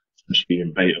still essentially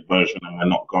in beta version and we're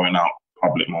not going out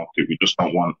public market. We just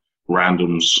don't want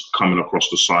randoms coming across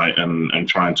the site and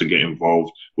trying to get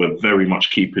involved. We're very much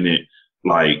keeping it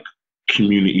like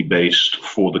community based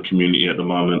for the community at the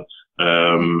moment.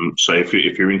 So if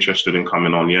you're interested in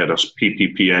coming on, that's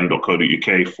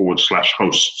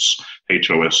pppn.co.uk/hosts,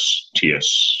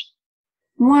 HOSTS.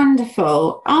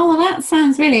 Wonderful. Oh, well, that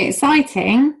sounds really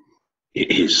exciting.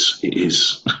 It is.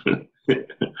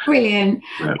 Brilliant.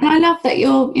 And I love that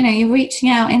you're reaching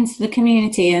out into the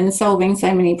community and solving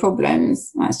so many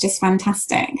problems. That's just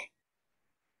fantastic.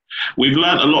 We've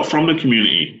learned a lot from the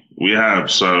community. We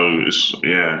have, so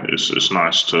it's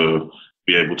nice to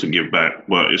be able to give back.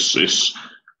 But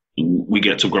we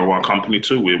get to grow our company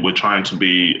too. We're trying to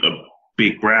be a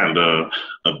big brand, a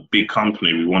big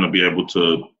company. We want to be able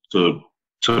to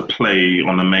play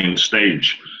on the main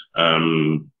stage.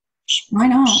 Why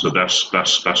not? So that's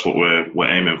what we're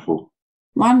aiming for.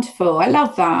 Wonderful. I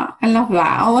love that.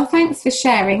 Oh, well, thanks for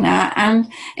sharing that. And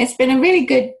it's been a really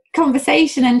good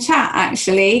conversation and chat,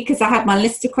 actually, because I had my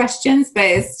list of questions, but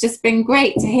it's just been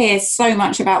great to hear so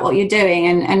much about what you're doing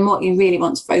and what you really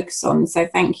want to focus on. So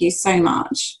thank you so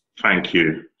much. Thank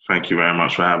you very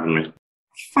much for having me.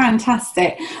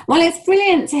 Fantastic. Well, it's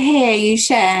brilliant to hear you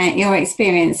share your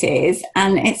experiences,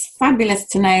 and it's fabulous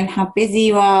to know how busy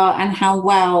you are and how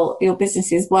well your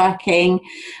business is working,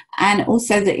 and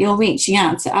also that you're reaching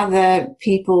out to other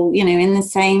people, in the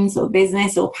same sort of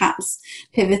business, or perhaps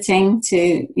pivoting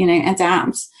to,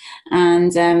 adapt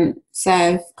and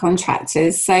serve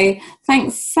contractors. So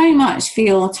thanks so much for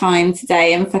your time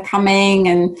today and for coming.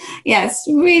 And yeah, it's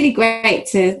really great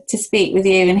to speak with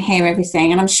you and hear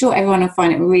everything. And I'm sure everyone will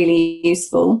find it really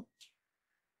useful.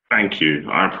 Thank you.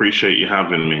 I appreciate you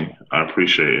having me. I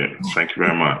appreciate it. Thank you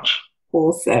very much.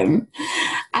 Awesome.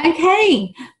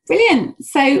 Okay, brilliant.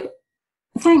 So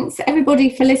thanks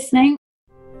everybody for listening.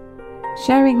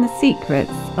 Sharing the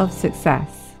secrets of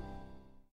success.